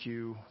make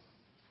you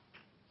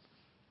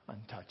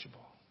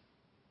untouchable.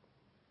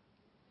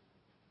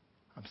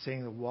 I'm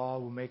saying the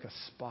wall will make a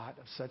spot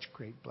of such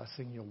great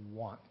blessing you'll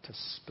want to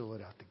spill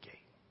it out the gate.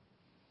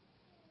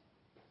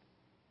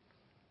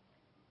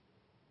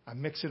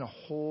 I'm mixing a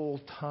whole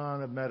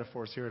ton of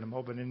metaphors here, and I'm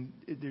hoping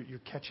you're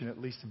catching at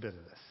least a bit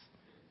of this.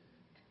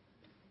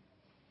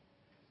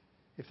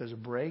 If there's a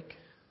break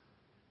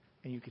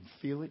and you can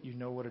feel it, you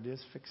know what it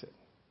is, fix it.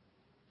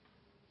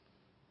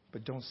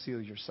 But don't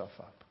seal yourself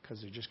up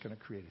because they're just going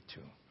to create a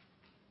tomb.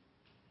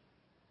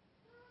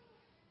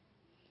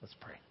 Let's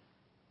pray.